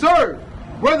ye will serve,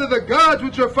 whether the gods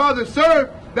which your fathers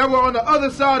served that were on the other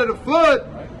side of the flood,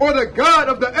 or the God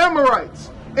of the Amorites,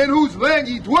 in whose land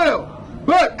ye dwell.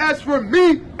 But as for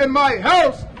me and my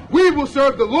house, we will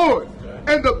serve the Lord.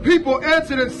 And the people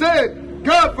answered and said,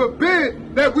 God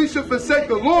forbid that we should forsake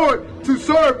the Lord to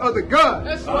serve other gods.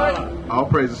 That's right. All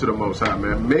praises to the Most High,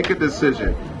 man. Make a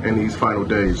decision in these final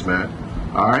days, man.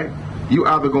 All right? You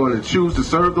either going to choose to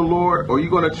serve the Lord, or you're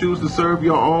going to choose to serve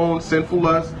your own sinful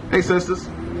lust. Hey, sisters,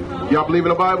 y'all believe in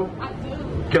the Bible? I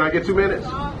do. Can I get 2 minutes?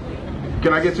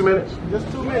 Can I get 2 minutes?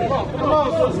 Just 2 minutes. Come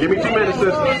on, Give me 2 minutes,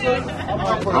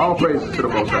 sisters. All praises to the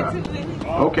Most High.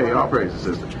 Okay, all praises,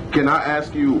 sister. Can I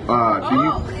ask you,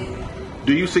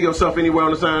 do you see yourself anywhere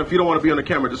on the sign? If you don't want to be on the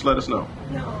camera, just let us know.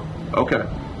 No. Okay.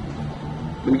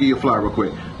 Let me give you a flyer real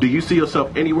quick. Do you see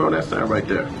yourself anywhere on that sign right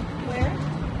there? Where?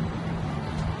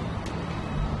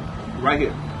 Right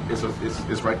here. It's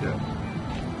right there.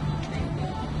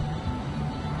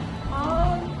 I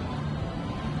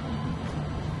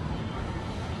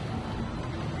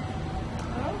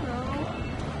don't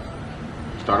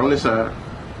know. Start on this side.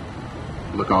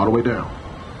 Look all the way down.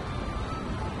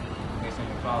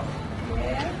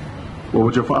 Yeah. What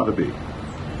would your father be?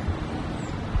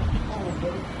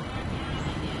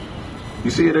 You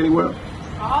see it anywhere?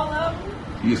 All of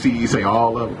them? You say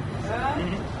all of them?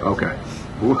 Okay.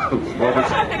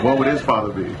 What would his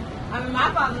father be? I mean,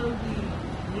 my father would be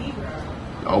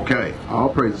Negro. Okay. All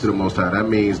praises to the Most High. That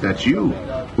means that you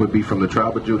would be from the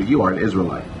tribe of Judah. You are an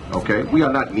Israelite. Okay? We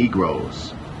are not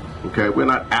Negroes. Okay? We're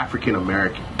not African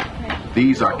American.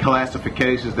 These are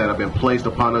classifications that have been placed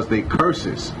upon us. They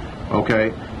curses.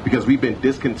 Okay? Because we've been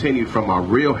discontinued from our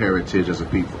real heritage as a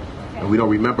people. And we don't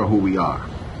remember who we are.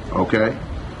 Okay?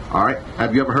 All right?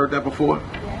 Have you ever heard that before?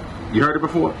 Yeah. You heard it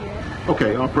before? Yeah.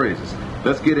 Okay, all praises.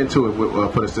 Let's get into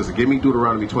it for the sister. Give me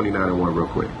Deuteronomy 29:1 real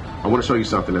quick. I want to show you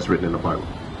something that's written in the Bible.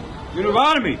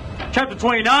 Deuteronomy chapter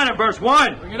 29 and verse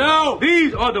 1. Bring it out.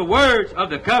 These are the words of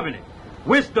the covenant,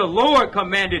 which the Lord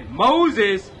commanded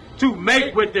Moses to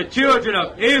make with the children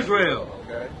of Israel.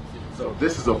 Okay. So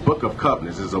this is a book of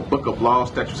covenants. This is a book of laws,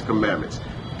 statutes, and commandments.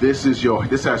 This has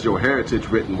your heritage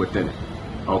written within it.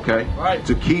 Okay? Right.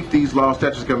 To keep these laws,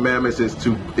 statutes, and commandments is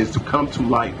to come to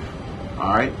life.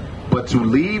 All right? But to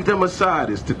leave them aside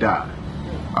is to die.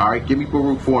 All right? Give me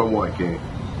Baruch 4:1, King.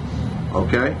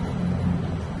 Okay?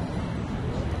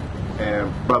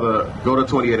 And brother, go to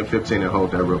 28 and 15 and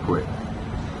hold that real quick.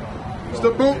 It's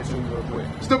the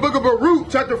book of Baruch,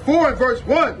 chapter 4 and verse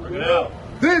 1.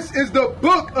 This is the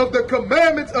book of the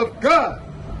commandments of God,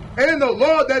 and the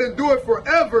law that endureth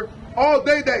forever. All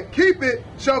they that keep it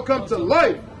shall come to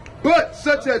life, but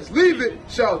such as leave it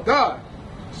shall die.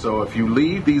 So if you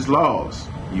leave these laws,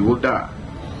 you will die.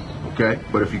 Okay?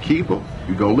 But if you keep them,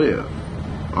 you're going to live.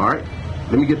 All right?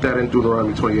 Let me get that in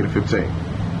Deuteronomy 28 and 15.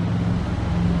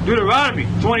 Deuteronomy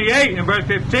 28 and verse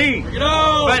 15.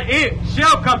 But it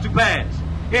shall come to pass,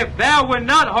 if thou wilt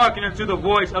not hearken unto the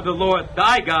voice of the Lord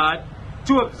thy God,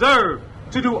 to observe,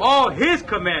 to do all his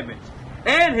commandments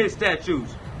and his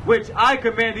statutes, which I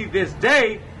command thee this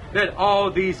day, that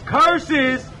all these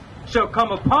curses shall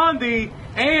come upon thee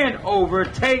and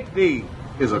overtake thee.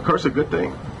 Is a curse a good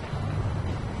thing?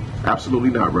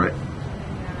 Absolutely not, right?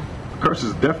 A curse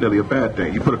is definitely a bad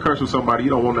thing. You put a curse on somebody,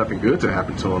 you don't want nothing good to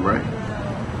happen to them, right?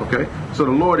 Okay? So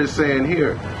the Lord is saying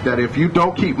here that if you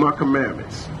don't keep my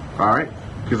commandments, all right?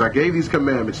 Because I gave these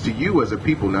commandments to you as a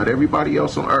people, not everybody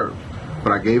else on earth,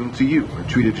 but I gave them to you and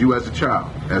treated you as a child,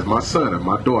 as my son and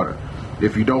my daughter.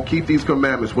 If you don't keep these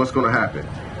commandments, what's going to happen?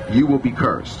 You will be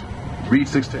cursed. Read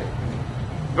 16.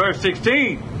 Verse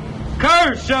 16.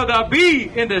 Cursed shall thou be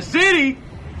in the city,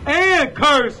 and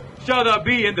cursed shall thou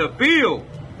be in the field.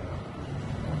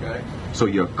 Okay. So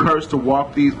you're cursed to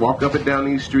walk up and down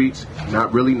these streets,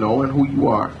 not really knowing who you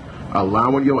are,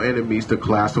 allowing your enemies to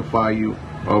classify you,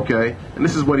 okay? And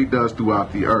this is what he does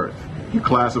throughout the earth. He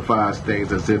classifies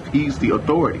things as if he's the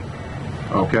authority,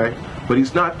 okay? But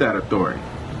he's not that authority,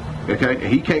 okay? And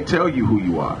he can't tell you who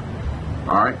you are,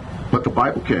 all right? But the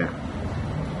Bible can,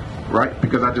 right?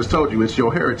 Because I just told you, it's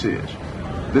your heritage.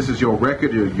 This is your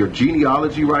record, your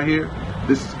genealogy right here.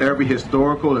 This is every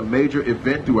historical and major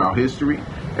event throughout history,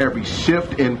 every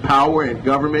shift in power and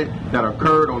government that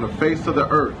occurred on the face of the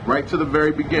earth, right to the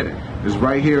very beginning, is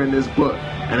right here in this book.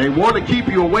 And they want to keep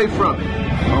you away from it,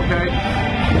 okay?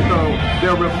 So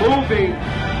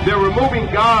they're removing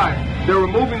God, they're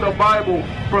removing the Bible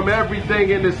from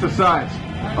everything in this society,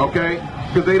 okay?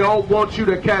 Because they don't want you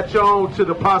to catch on to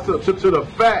the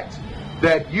fact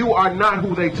that you are not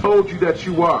who they told you that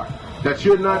you are, that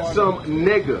you're not some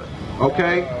nigga,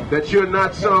 okay? That you're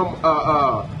not some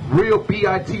real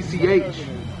B-I-T-C-H,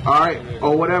 all right,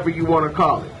 or whatever you want to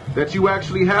call it. That you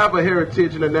actually have a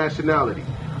heritage and a nationality,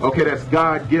 okay, that's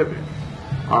God-given,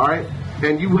 all right?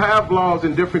 And you have laws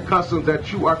and different customs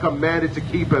that you are commanded to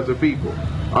keep as a people,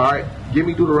 all right? Give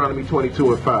me Deuteronomy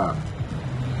 22 and 5.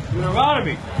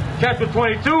 Deuteronomy chapter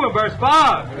 22 and verse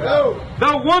 5. Hello.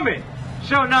 The woman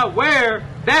shall not wear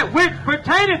that which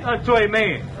pertaineth unto a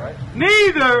man,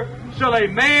 neither shall a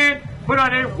man put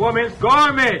on a woman's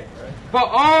garment. For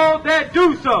all that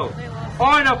do so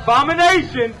are an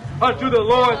abomination unto the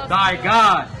Lord thy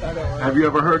God. Have you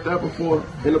ever heard that before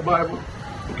in the Bible?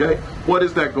 Okay, what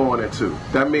is that going into?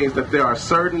 That means that there are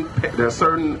certain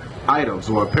items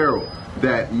or apparel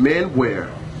that men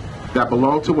wear that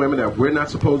belong to women that we're not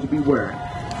supposed to be wearing.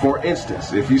 For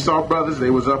instance, if you saw brothers, they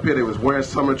was up here, they was wearing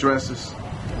summer dresses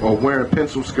or wearing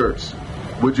pencil skirts,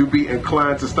 would you be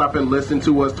inclined to stop and listen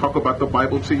to us talk about the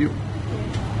Bible to you?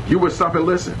 You would stop and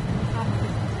listen?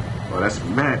 Well, that's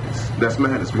madness. That's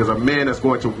madness, because a man that's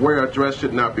going to wear a dress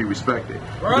should not be respected.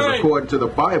 Right. Because according to the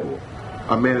Bible,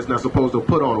 a man is not supposed to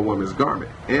put on a woman's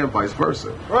garment, and vice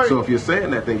versa. Right. So if you're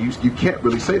saying that, then you can't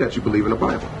really say that you believe in the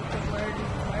Bible.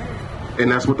 And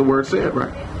that's what the word said, right?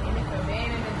 And if a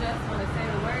man and a just want to say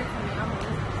the word to me, I'm going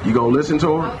to listen. You gonna listen to I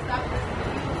him? will stop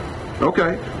listening.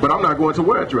 Okay, but I'm not going to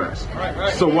wear a dress.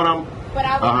 So when I'm... But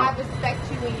I will not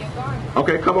respect you in your garment.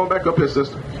 Okay, come on back up here,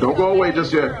 sister. Don't go away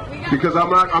just yet, because I'm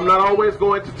not always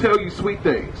going to tell you sweet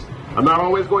things. I'm not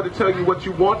always going to tell you what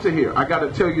you want to hear. I got to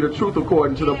tell you the truth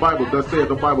according to the Bible. Thus saith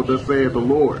the Bible, thus saith the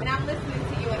Lord. And I'm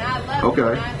listening to you, and I love you,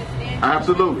 Okay. and I understand you.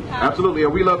 Absolutely, absolutely,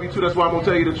 and we love you too. That's why I'm gonna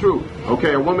tell you the truth.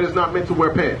 Okay, a woman is not meant to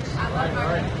wear pants. I love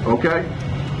my Okay,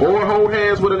 or hold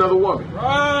hands with another woman.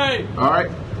 Right. All right,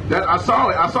 that I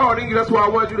saw it in you. That's why I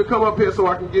wanted you to come up here so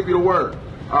I can give you the word.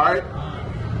 All right.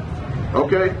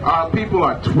 Okay, our people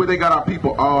are they got our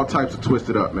people all types of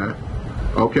twisted up, man.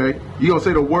 Okay, you gonna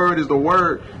say the word is the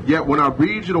word, yet when I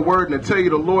read you the word and I tell you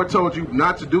the Lord told you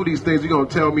not to do these things, you're gonna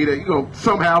tell me that you're gonna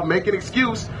somehow make an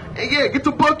excuse and yeah, get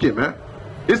to booking, man.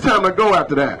 It's time to go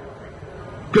after that,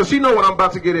 because you know what I'm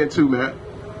about to get into, man.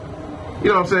 You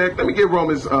know what I'm saying? Let me get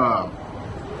Romans.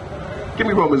 Give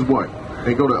me Romans 1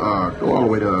 and go all the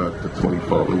way to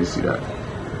 24. Let me see that.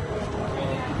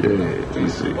 Yeah, let me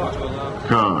see.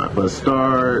 But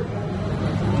start.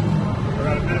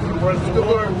 The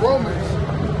book of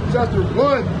Romans, chapter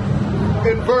 1,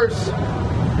 and verse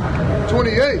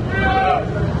 28.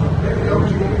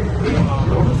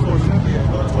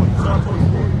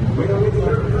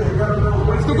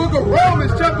 It's the book of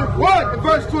Romans, chapter 1, and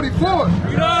verse 24.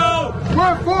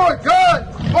 Wherefore God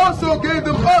also gave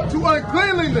them up to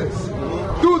uncleanliness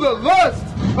through the lust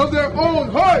of their own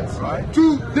hearts,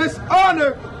 to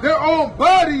dishonor their own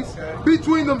bodies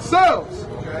between themselves.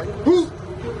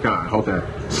 God, hold that.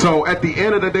 So at the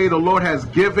end of the day, the Lord has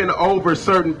given over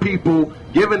certain people,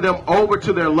 given them over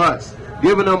to their lusts,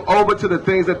 given them over to the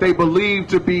things that they believe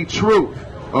to be truth.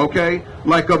 Okay?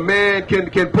 Like a man can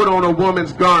put on a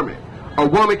woman's garment. A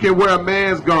woman can wear a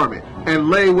man's garment and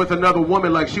lay with another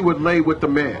woman like she would lay with the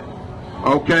man.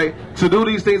 Okay? To do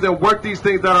these things and work these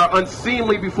things that are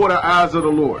unseemly before the eyes of the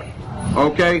Lord.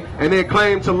 Okay? And they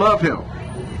claim to love him.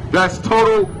 That's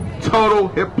total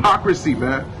hypocrisy,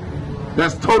 man.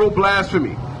 That's total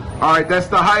blasphemy. All right, that's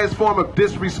the highest form of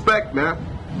disrespect, man.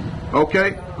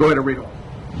 Okay? Go ahead and read it.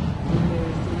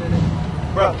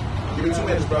 Brother, give me 2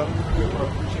 minutes, brother.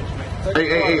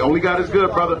 Hey, only God is good,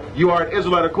 brother. You are an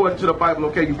Israelite according to the Bible,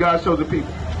 okay? You God's chosen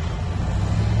people.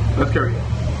 Let's carry it.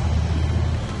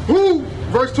 Who,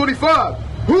 verse 25,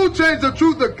 who changed the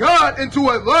truth of God into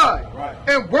a lie,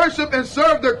 and worship and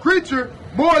serve the creature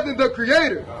more than the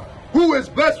Creator, who is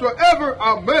blessed forever.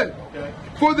 Amen.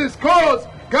 For this cause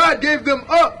God gave them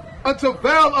up unto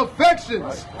vile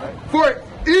affections. For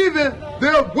even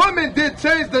their women did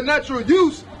change the natural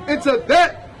use into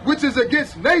that which is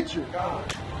against nature.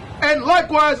 And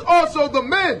likewise also the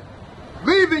men,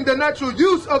 leaving the natural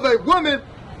use of a woman,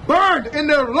 burned in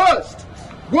their lust,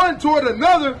 one toward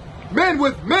another, men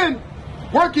with men,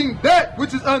 working that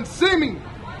which is unseemly,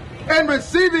 and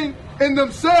receiving in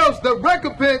themselves the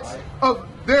recompense of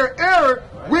their error,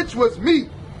 which was meat.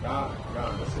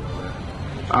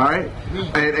 All right,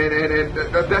 and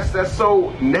that's so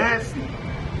nasty,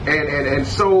 and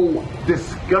so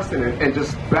disgusting, and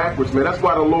just backwards, man. That's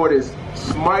why the Lord is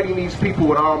smiting these people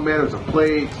with all manners of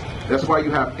plagues. That's why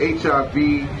you have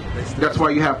HIV. That's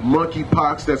why you have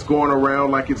monkeypox that's going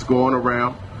around like it's going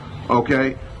around.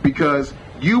 Okay, because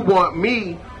you want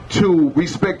me to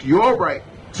respect your right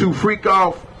to freak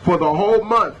off for the whole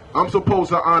month. I'm supposed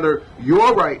to honor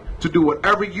your right to do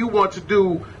whatever you want to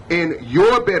do in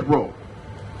your bedroom.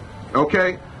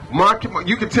 Okay?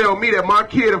 You can tell me that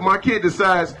if my kid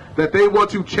decides that they want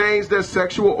to change their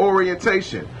sexual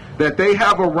orientation, that they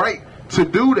have a right to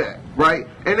do that, right?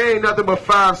 And they ain't nothing but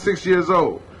 5, 6 years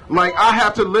old. Like, I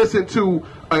have to listen to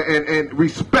and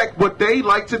respect what they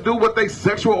like to do, what their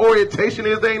sexual orientation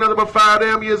is. They ain't nothing but 5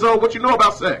 damn years old. What you know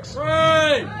about sex?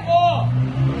 Right.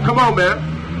 Come on, man.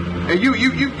 And you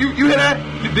hear that?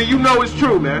 Do you know it's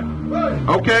true, man?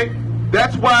 Okay?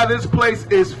 That's why this place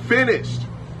is finished.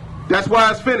 That's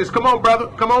why it's finished. Come on, brother.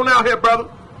 Come on out here, brother.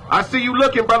 I see you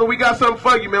looking, brother. We got something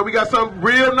for you, man. We got something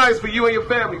real nice for you and your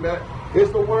family, man.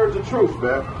 It's the words of truth,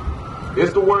 man.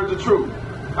 It's the words of truth.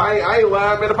 I ain't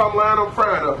lying, man. If I'm lying, I'm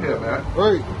frying up here, man.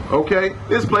 Right. Okay?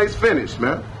 This place finished,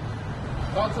 man.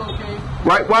 That's okay.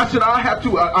 Right? Why should I have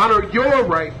to honor your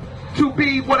right to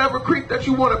be whatever creep that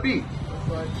you want to be?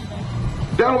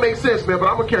 That don't make sense, man, but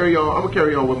I'm gonna carry on. I'm gonna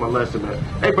carry on with my lesson, man.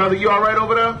 Hey, brother, you all right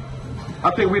over there?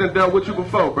 I think we done dealt with you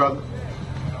before, brother.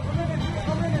 I'm in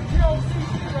the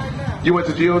GOCC right now. You went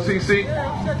to GOCC?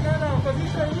 Yeah, I'm checking that out because he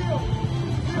said he'll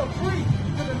preach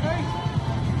to the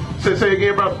nation. Say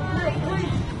again, brother. He'll preach.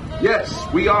 Yes,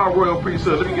 we are royal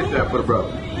priesthood. Let me get that for the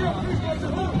brother. He'll preach unto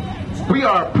who? We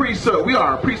are a priesthood. We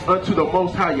are a priest unto the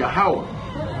Most High Yahweh.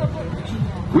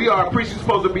 We are a priest who's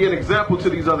supposed to be an example to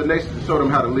these other nations to show them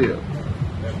how to live.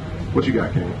 What you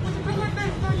got, King? Look what they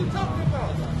say you talking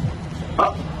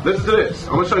about. Listen to this.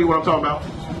 I'm going to show you what I'm talking about.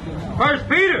 1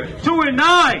 Peter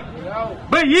 2:9.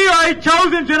 But ye are a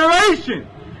chosen generation,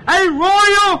 a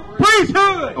royal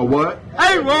priesthood. A what?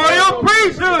 A royal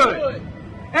priesthood.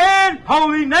 And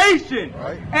holy nation.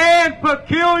 And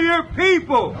peculiar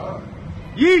people.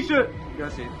 Ye should.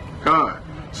 That's it. God.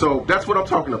 So that's what I'm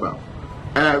talking about.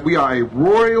 We are a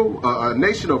royal, a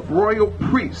nation of royal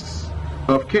priests,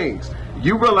 of kings.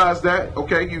 You realize that,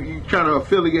 okay? You kind of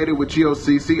affiliated with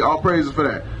GOCC. All praises for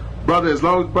that, brother. As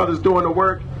long as brother's doing the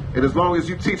work, and as long as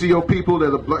you teaching your people, that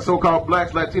the so-called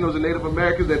blacks, Latinos, and Native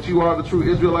Americans, that you are the true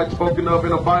Israelites spoken of in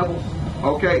the Bible,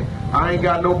 okay? I ain't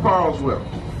got no quarrels with them.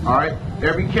 All right.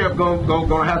 Every camp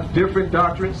gonna have different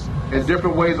doctrines and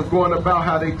different ways of going about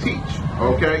how they teach.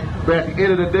 Okay. But at the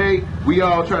end of the day, we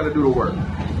all trying to do the work.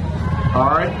 All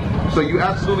right. So you're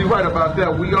absolutely right about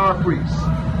that. We are priests.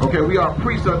 Okay. We are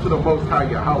priests unto the Most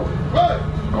High Yahweh.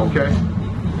 Okay.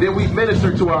 Then we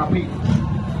minister to our people.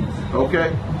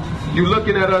 Okay. You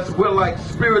looking at us, we're like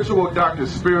spiritual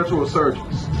doctors, spiritual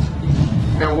surgeons.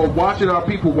 And we're watching our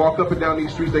people walk up and down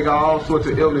these streets. They got all sorts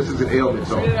of illnesses and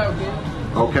ailments on them.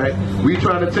 Okay? We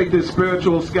trying to take this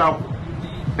spiritual scalpel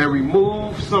and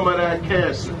remove some of that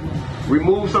cancer.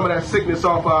 Remove some of that sickness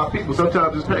off our people.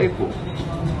 Sometimes it's painful.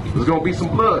 There's going to be some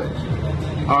blood.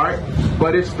 All right?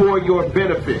 But it's for your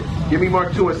benefit. Give me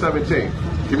Mark 2:17.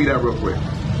 Give me that real quick.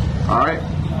 All right?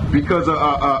 Because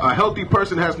a healthy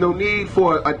person has no need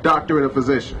for a doctor and a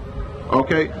physician.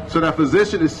 Okay? So that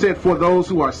physician is sent for those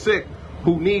who are sick,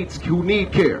 who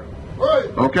need care.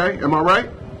 Okay? Am I right?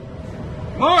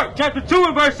 Mark chapter 2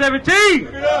 and verse 17.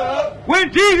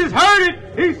 When Jesus heard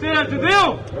it, he said unto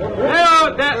them,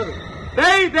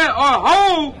 they that are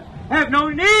whole have no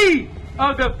need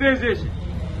of the physician,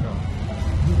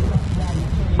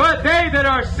 but they that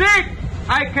are sick,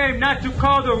 I came not to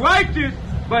call the righteous,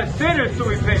 but sinners to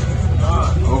repentance.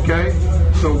 Okay?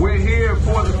 So we're here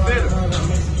for the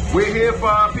sinners. We're here for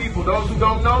our people. Those who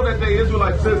don't know that they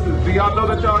Israelite sisters. Do y'all know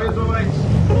that y'all Israelites?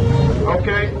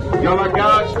 Okay? Y'all are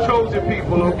God's chosen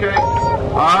people, okay?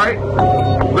 Alright?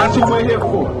 That's what we're here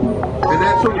for. And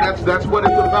that's what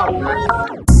it's about, man.